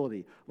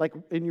hostility, like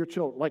in your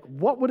children, like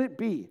what would it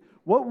be?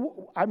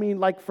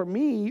 Like for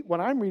me,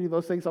 when I'm reading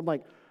those things, I'm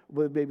like,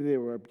 well, maybe they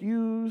were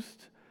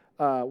abused.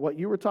 What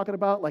you were talking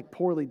about, like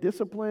poorly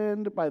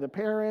disciplined by the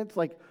parents,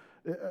 like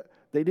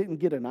they didn't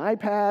get an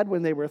iPad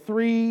when they were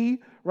 3,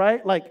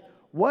 right? Like,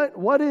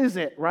 what is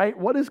it, right?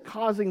 What is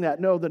causing that?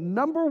 No, the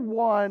number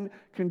one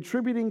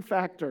contributing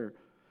factor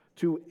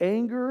to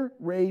anger,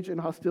 rage,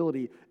 and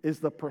hostility is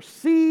the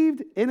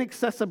perceived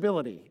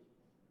inaccessibility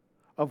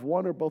of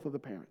one or both of the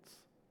parents.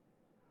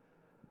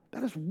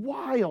 That is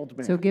wild,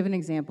 man. So give an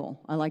example.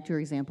 I liked your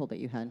example that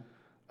you had.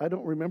 I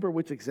don't remember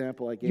which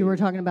example I gave. You were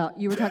talking,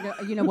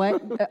 you know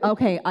what?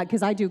 Okay,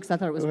 because I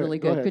thought it was really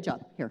good. Good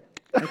job. Here,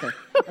 right there.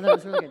 I thought it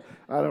was really good.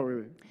 I don't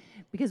really.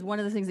 Because one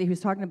of the things that he was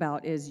talking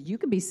about is you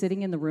could be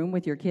sitting in the room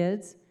with your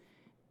kids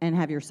and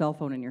have your cell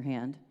phone in your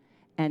hand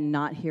and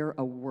not hear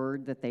a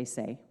word that they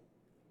say.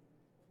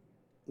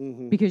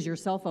 Mm-hmm. Because your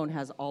cell phone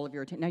has all of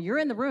your attention. Now, you're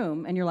in the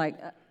room and you're like,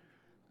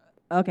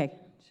 Okay.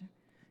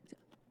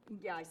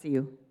 Yeah, I see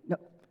you. No.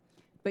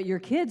 But your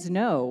kids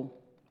know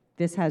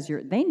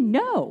they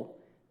know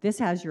this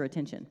has your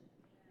attention.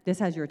 This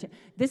has your attention.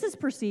 This is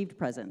perceived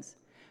presence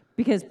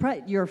because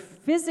you're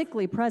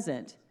physically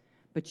present,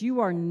 but you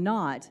are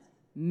not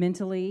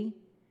mentally,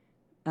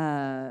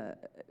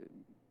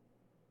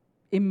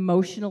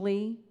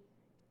 emotionally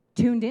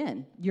tuned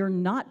in. You're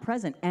not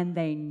present, and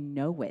they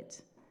know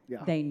it.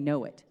 Yeah. They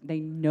know it. They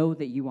know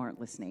that you aren't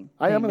listening.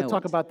 I am going to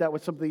talk about that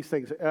with some of these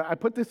things. I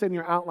put this in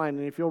your outline,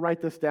 and if you'll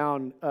write this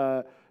down,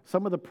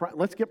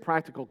 let's get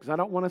practical, because I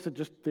don't want us to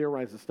just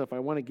theorize this stuff. I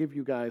want to give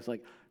you guys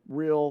like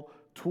real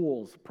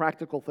tools,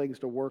 practical things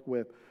to work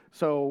with.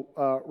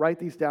 So write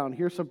these down.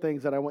 Here's some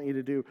things that I want you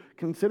to do.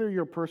 Consider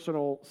your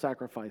personal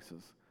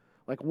sacrifices.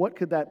 Like, what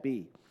could that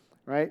be,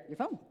 right? Your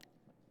phone.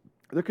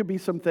 There could be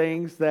some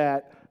things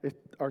that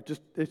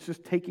it's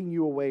just taking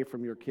you away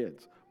from your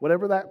kids,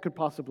 whatever that could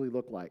possibly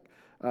look like.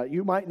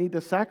 You might need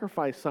to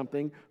sacrifice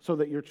something so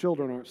that your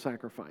children aren't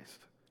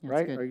sacrificed,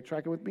 right? Good. Are you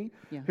tracking with me?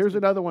 Yeah, here's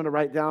another one to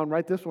write down.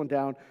 Write this one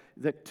down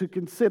to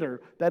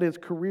consider. That is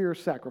career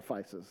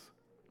sacrifices.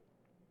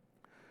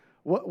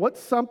 What's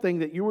something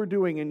that you were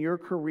doing in your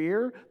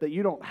career that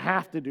you don't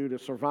have to do to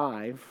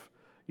survive?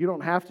 You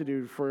don't have to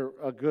do for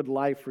a good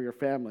life for your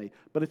family,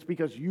 but it's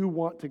because you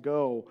want to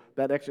go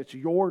that extra. It's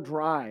your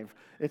drive.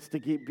 It's to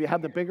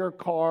have the bigger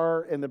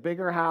car and the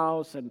bigger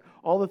house and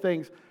all the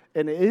things.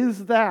 And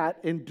is that,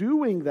 in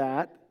doing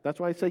that, that's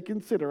why I say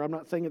consider. I'm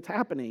not saying it's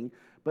happening,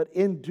 but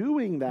in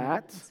doing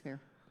that,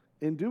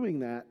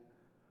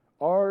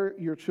 are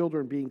your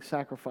children being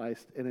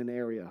sacrificed in an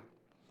area?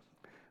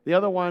 The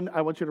other one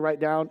I want you to write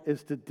down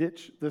is to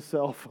ditch the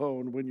cell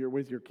phone when you're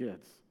with your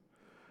kids.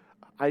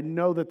 I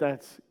know that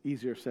that's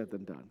easier said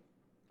than done.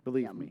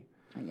 Believe me.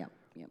 Yep.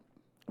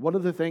 One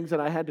of the things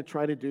that I had to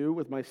try to do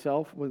with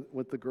myself,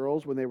 with the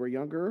girls when they were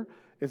younger,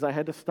 is I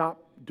had to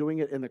stop doing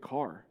it in the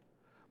car.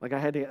 Like, I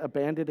had to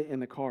abandon it in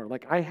the car.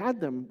 Like, I had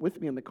them with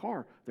me in the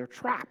car. They're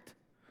trapped,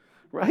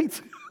 right?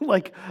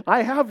 Like,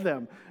 I have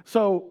them.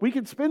 So we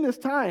could spend this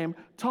time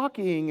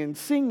talking and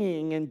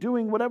singing and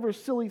doing whatever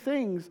silly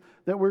things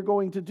that we're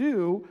going to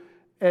do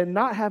and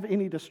not have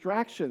any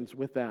distractions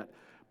with that.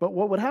 But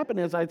what would happen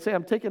is I'd say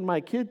I'm taking my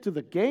kid to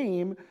the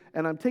game,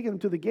 and I'm taking them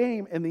to the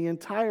game, and the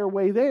entire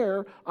way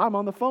there, I'm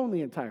on the phone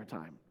the entire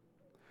time,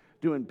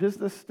 doing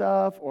business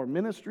stuff or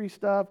ministry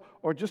stuff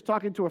or just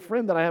talking to a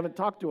friend that I haven't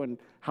talked to in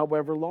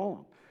however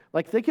long.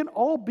 Like, they can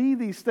all be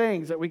these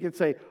things that we could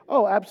say,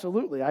 oh,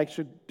 absolutely, I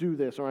should do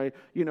this. Or,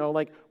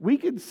 we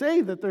can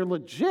say that they're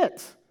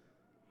legit.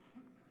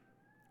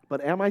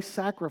 But am I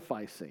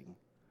sacrificing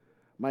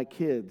my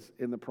kids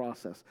in the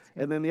process?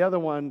 And then the other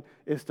one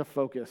is to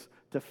focus,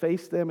 to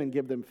face them and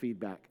give them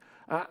feedback.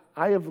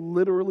 I have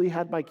literally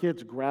had my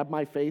kids grab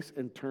my face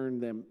and turn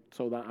them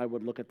so that I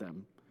would look at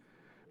them,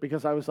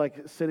 because I was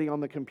like sitting on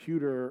the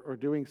computer or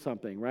doing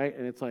something, right?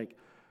 And it's like,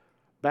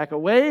 back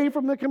away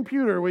from the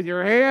computer with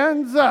your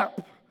hands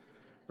up,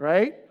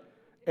 right?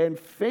 And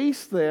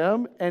face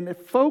them and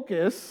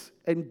focus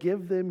and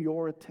give them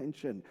your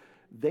attention.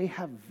 They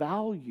have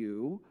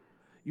value.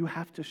 You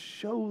have to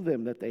show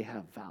them that they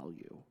have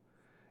value.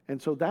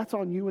 And so that's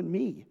on you and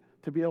me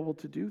to be able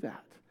to do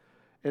that.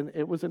 And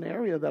it was an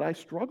area that I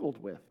struggled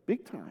with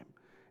big time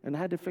and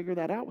had to figure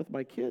that out with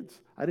my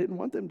kids. I didn't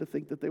want them to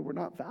think that they were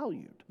not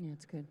valued. Yeah,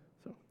 it's good.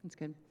 It's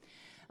good.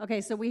 Okay,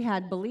 so we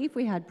had belief,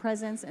 we had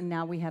presence, and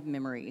now we have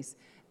memories.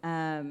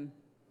 I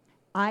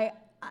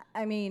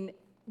mean,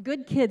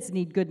 good kids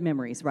need good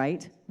memories,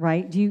 right?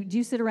 Right? Do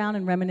you sit around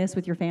and reminisce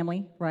with your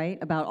family, right,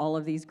 about all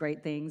of these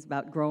great things,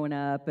 about growing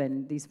up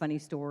and these funny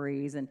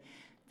stories and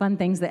fun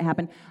things that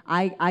happen?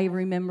 I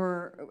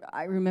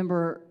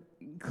remember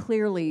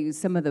clearly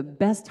some of the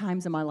best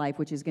times in my life,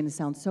 which is going to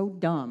sound so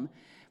dumb,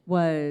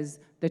 was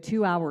the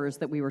 2 hours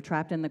that we were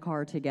trapped in the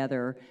car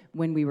together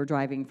when we were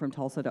driving from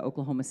Tulsa to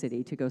Oklahoma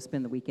City to go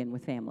spend the weekend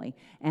with family.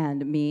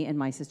 And me and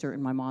my sister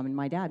and my mom and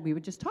my dad, we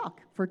would just talk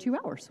for 2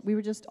 hours.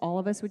 All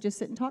of us would just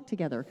sit and talk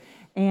together.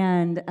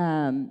 And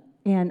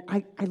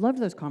I loved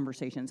those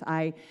conversations.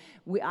 I'm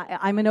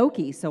an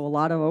Okie, so a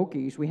lot of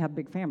Okies, we have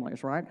big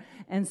families, right?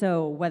 And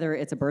so whether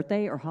it's a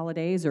birthday or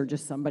holidays or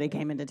just somebody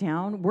came into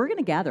town, we're going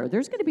to gather.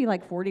 There's going to be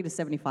like 40 to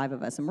 75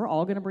 of us, and we're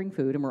all going to bring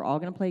food, and we're all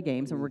going to play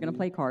games, and we're going to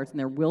play cards, and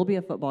there will be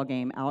a football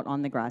game out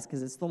on the grass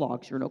because it's the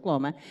Logs here in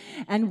Oklahoma,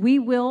 and we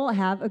will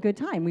have a good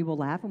time. We will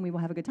laugh, and we will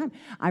have a good time.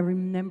 I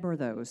remember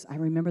those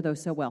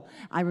so well.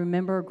 I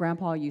remember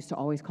Grandpa used to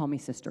always call me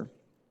sister.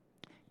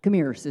 Come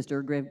here,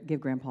 sister,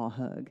 give Grandpa a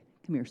hug.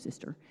 Come here,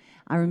 sister.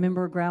 I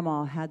remember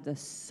Grandma had the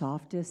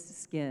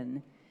softest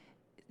skin.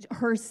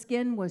 Her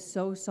skin was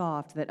so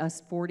soft that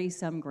us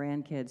 40-some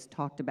grandkids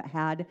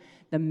had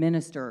the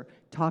minister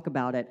talk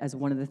about it as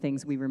one of the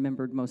things we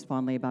remembered most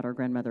fondly about our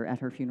grandmother at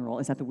her funeral.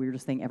 Is that the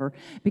weirdest thing ever?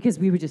 Because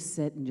we would just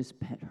sit and just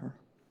pet her.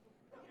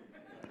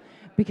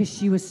 Because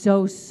she was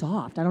so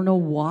soft. I don't know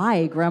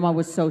why Grandma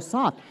was so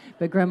soft,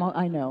 but Grandma,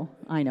 I know.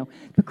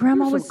 But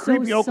Grandma was so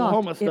creepy soft.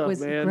 Oklahoma stuff,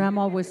 man.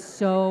 Grandma was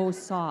so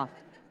soft.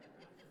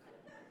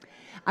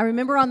 I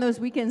remember on those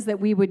weekends that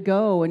we would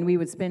go and we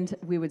would spend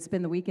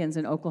the weekends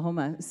in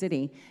Oklahoma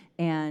City,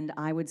 and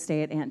I would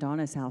stay at Aunt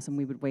Donna's house, and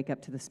we would wake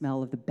up to the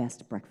smell of the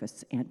best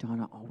breakfasts. Aunt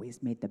Donna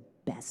always made the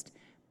best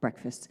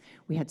breakfasts.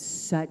 We had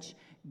such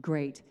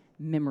great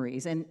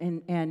memories,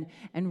 and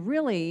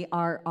really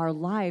our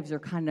lives are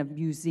kind of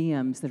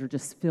museums that are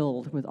just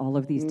filled with all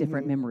of these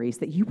different memories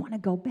that you want to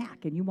go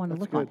back and you want to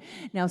look on.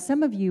 Now,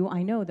 some of you,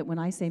 I know that when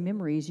I say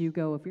memories, you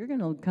go, if you're going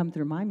to come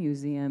through my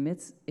museum,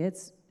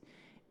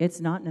 it's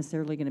not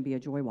necessarily going to be a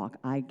joy walk.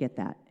 I get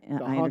that.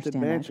 The I haunted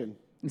understand mansion.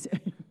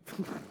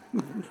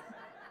 that.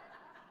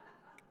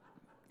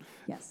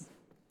 Yes,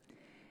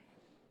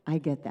 I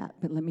get that.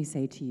 But let me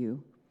say to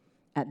you,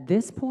 at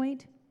this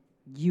point,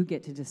 you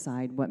get to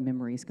decide what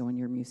memories go in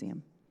your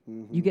museum.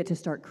 You get to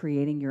start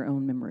creating your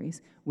own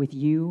memories with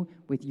you,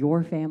 with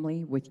your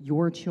family, with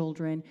your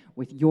children,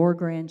 with your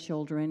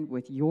grandchildren,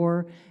 with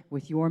your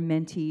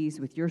mentees,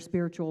 with your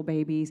spiritual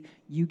babies.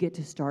 You get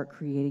to start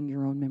creating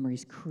your own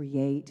memories.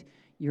 Create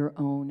your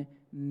own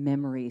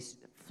memories.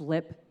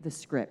 Flip the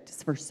script.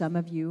 For some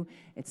of you,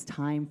 it's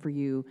time for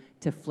you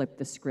to flip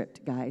the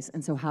script, guys.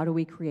 And so how do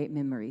we create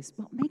memories?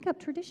 Well, make up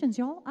traditions,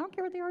 y'all. I don't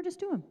care what they are, just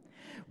do them.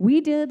 We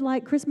did,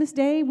 like, Christmas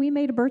Day, we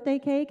made a birthday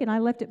cake, and I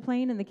left it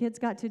plain, and the kids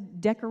got to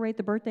decorate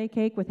the birthday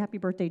cake with Happy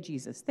Birthday,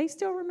 Jesus. They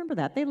still remember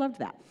that. They loved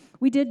that.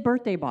 We did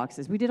birthday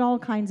boxes. We did all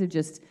kinds of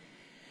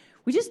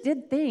we just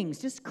did things,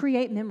 just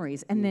create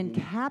memories, and then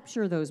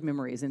capture those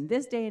memories. In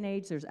this day and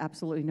age, there's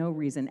absolutely no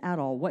reason at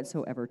all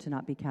whatsoever to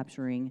not be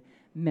capturing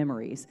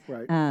memories.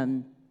 Right.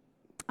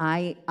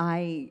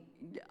 I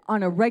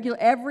on a regular,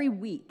 every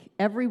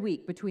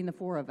week between the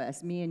four of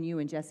us, me and you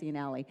and Jesse and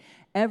Allie,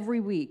 every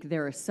week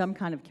there is some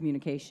kind of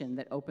communication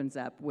that opens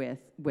up with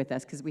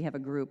us, because we have a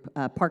group,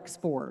 Parks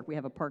 4. We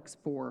have a Parks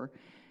 4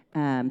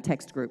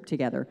 text group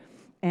together.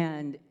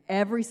 And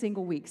every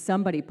single week,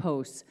 somebody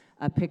posts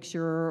a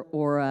picture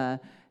or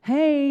a,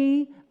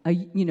 hey,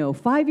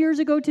 5 years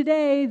ago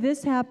today,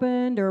 this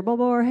happened, or blah,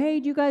 blah, or hey,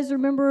 do you guys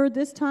remember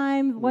this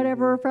time,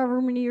 whatever, however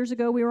many years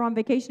ago we were on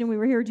vacation and we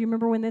were here, do you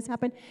remember when this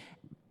happened?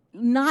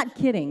 Not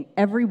kidding,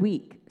 every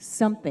week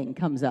something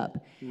comes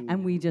up,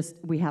 and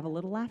we have a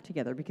little laugh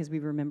together because we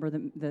remember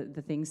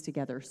the things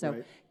together.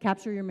 So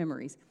capture your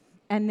memories.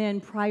 And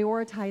then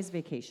prioritize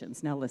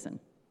vacations. Now listen.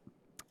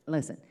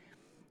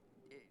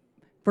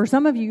 For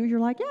some of you, you're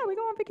like, yeah, we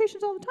go on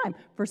vacations all the time.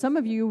 For some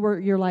of you,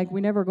 you're like,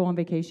 we never go on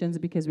vacations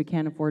because we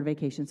can't afford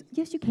vacations.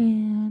 Yes, you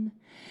can.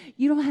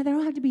 They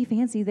don't have to be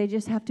fancy. They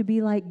just have to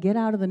be like, get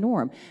out of the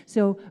norm.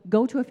 So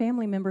go to a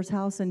family member's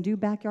house and do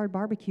backyard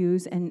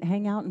barbecues and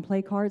hang out and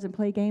play cards and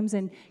play games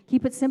and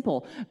keep it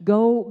simple.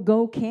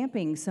 Go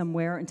camping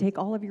somewhere and take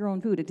all of your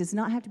own food. It does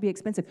not have to be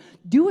expensive.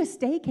 Do a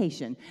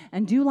staycation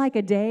and do like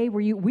a day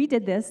where we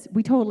did this.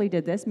 We totally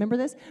did this. Remember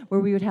this? Where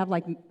we would have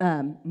like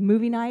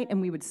movie night,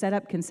 and we would set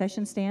up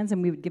concession stands,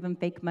 and we would give them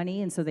fake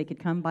money, and so they could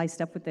come buy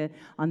stuff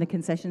on the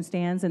concession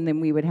stands, and then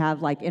we would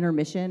have like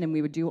intermission, and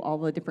we would do all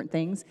the different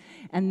things.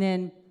 And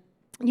then,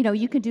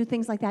 you can do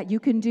things like that. You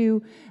can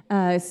do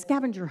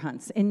scavenger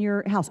hunts in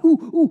your house.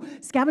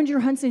 Scavenger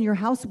hunts in your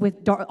house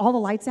with all the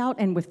lights out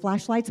and with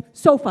flashlights.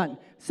 So fun.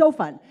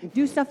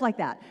 Do stuff like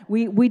that.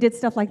 We did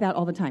stuff like that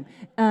all the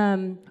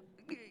time.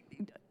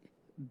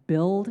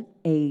 Build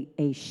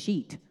a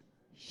sheet,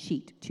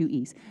 2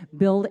 E's.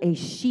 Build a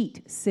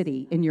sheet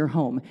city in your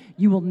home.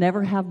 You will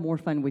never have more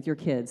fun with your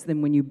kids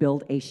than when you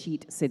build a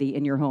sheet city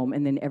in your home,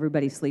 and then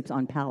everybody sleeps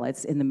on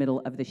pallets in the middle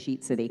of the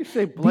sheet city. You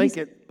say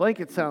blanket.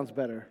 Blanket sounds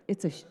better.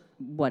 It's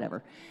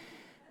whatever.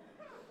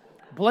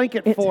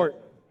 Blanket fort.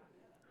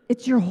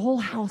 It's your whole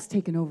house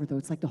taken over, though.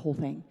 It's like the whole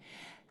thing.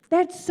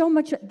 That's so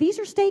much. These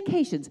are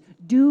staycations.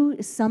 Do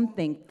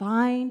something.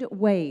 Find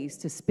ways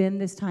to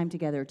spend this time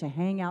together, to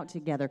hang out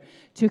together,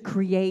 to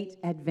create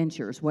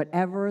adventures,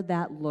 whatever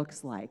that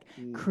looks like.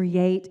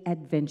 Create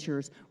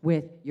adventures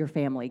with your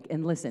family.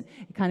 And listen,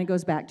 it kind of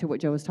goes back to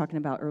what Joe was talking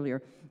about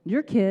earlier.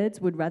 Your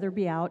kids would rather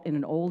be out in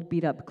an old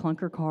beat-up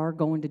clunker car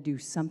going to do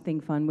something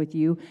fun with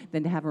you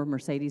than to have a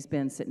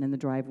Mercedes-Benz sitting in the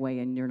driveway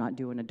and you're not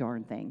doing a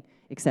darn thing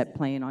except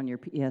playing on your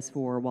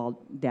PS4 while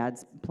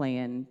Dad's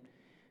playing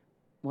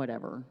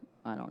whatever.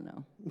 I don't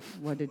know.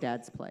 What do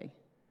dads play?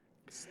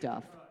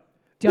 Stuff.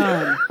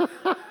 Done.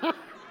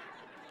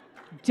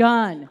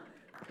 Done.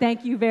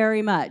 Thank you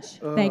very much.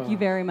 Thank you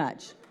very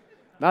much.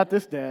 Not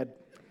this dad.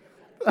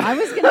 I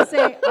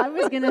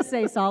was gonna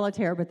say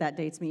solitaire, but that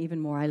dates me even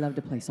more. I love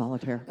to play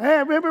solitaire. Hey, I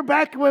remember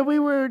back when we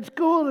were in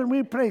school and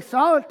we'd play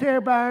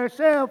solitaire by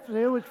ourselves.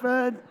 It was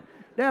fun.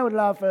 That was a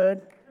lot of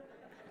fun.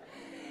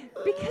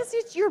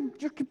 Because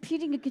you're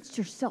competing against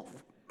yourself.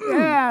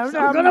 Yeah, so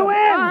I'm gonna win.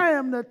 I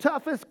am the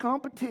toughest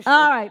competition.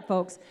 All right,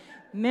 folks.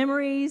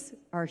 Memories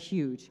are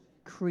huge.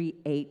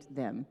 Create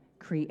them.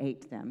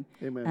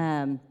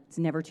 Amen. It's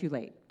never too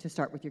late to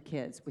start with your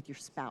kids, with your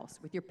spouse,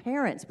 with your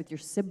parents, with your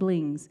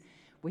siblings,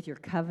 with your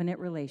covenant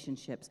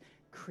relationships.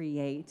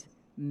 Create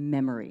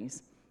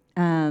memories.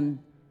 And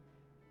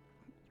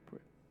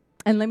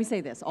let me say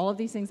this: all of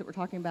these things that we're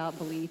talking about,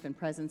 belief and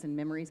presence and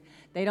memories,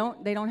 they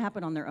don't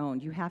happen on their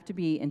own. You have to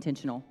be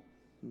intentional.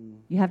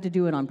 You have to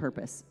do it on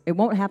purpose. It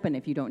won't happen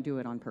if you don't do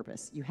it on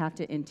purpose. You have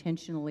to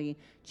intentionally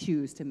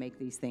choose to make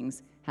these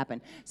things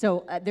happen.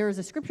 So there is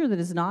a scripture that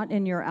is not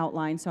in your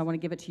outline, so I want to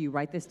give it to you.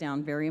 Write this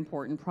down, very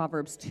important.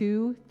 Proverbs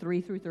 2,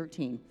 3 through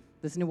 13.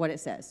 Listen to what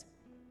it says.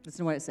 Listen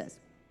to what it says.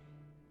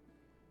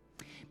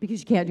 Because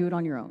you can't do it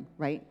on your own,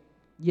 right?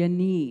 You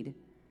need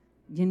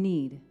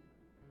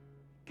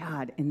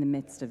God in the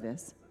midst of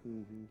this.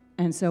 Mm-hmm.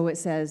 And so it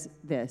says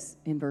this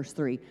in verse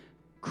 3.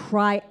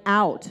 Cry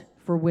out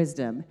for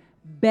wisdom.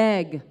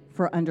 Beg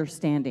for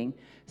understanding.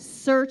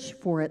 Search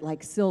for it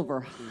like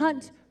silver.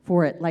 Hunt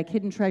for it like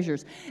hidden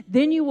treasures.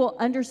 Then you will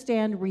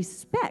understand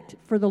respect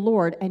for the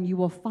Lord, and you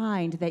will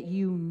find that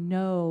you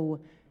know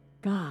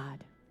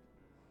God.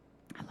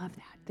 I love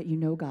that you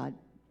know God.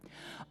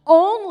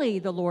 Only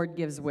the Lord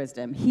gives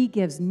wisdom. He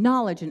gives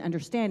knowledge and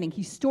understanding.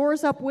 He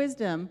stores up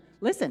wisdom.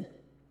 Listen.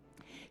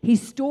 He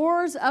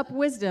stores up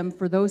wisdom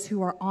for those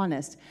who are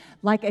honest.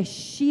 Like a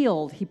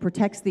shield, he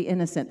protects the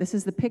innocent. This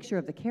is the picture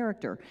of the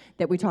character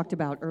that we talked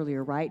about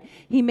earlier, right?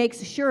 He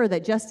makes sure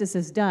that justice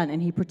is done,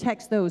 and he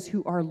protects those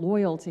who are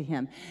loyal to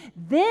him.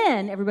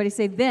 Then, everybody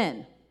say,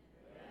 then.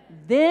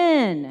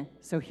 Then,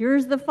 so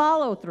here's the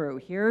follow through.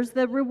 Here's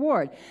the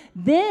reward.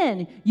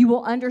 Then you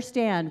will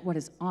understand what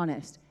is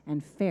honest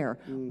and fair,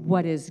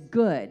 what is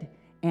good,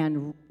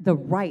 and the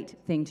right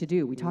thing to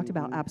do. We talked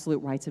about absolute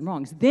rights and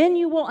wrongs. Then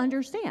you will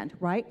understand,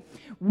 right?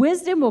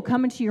 Wisdom will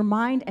come into your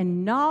mind,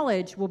 and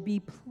knowledge will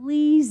be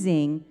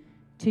pleasing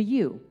to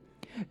you.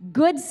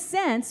 Good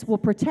sense will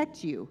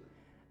protect you.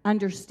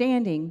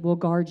 Understanding will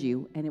guard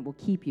you, and it will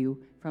keep you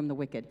from the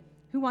wicked.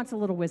 Who wants a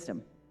little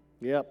wisdom?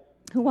 Yep.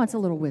 Who wants a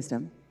little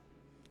wisdom?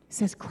 It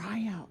says,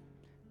 cry out,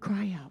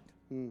 cry out,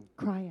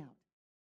 cry out.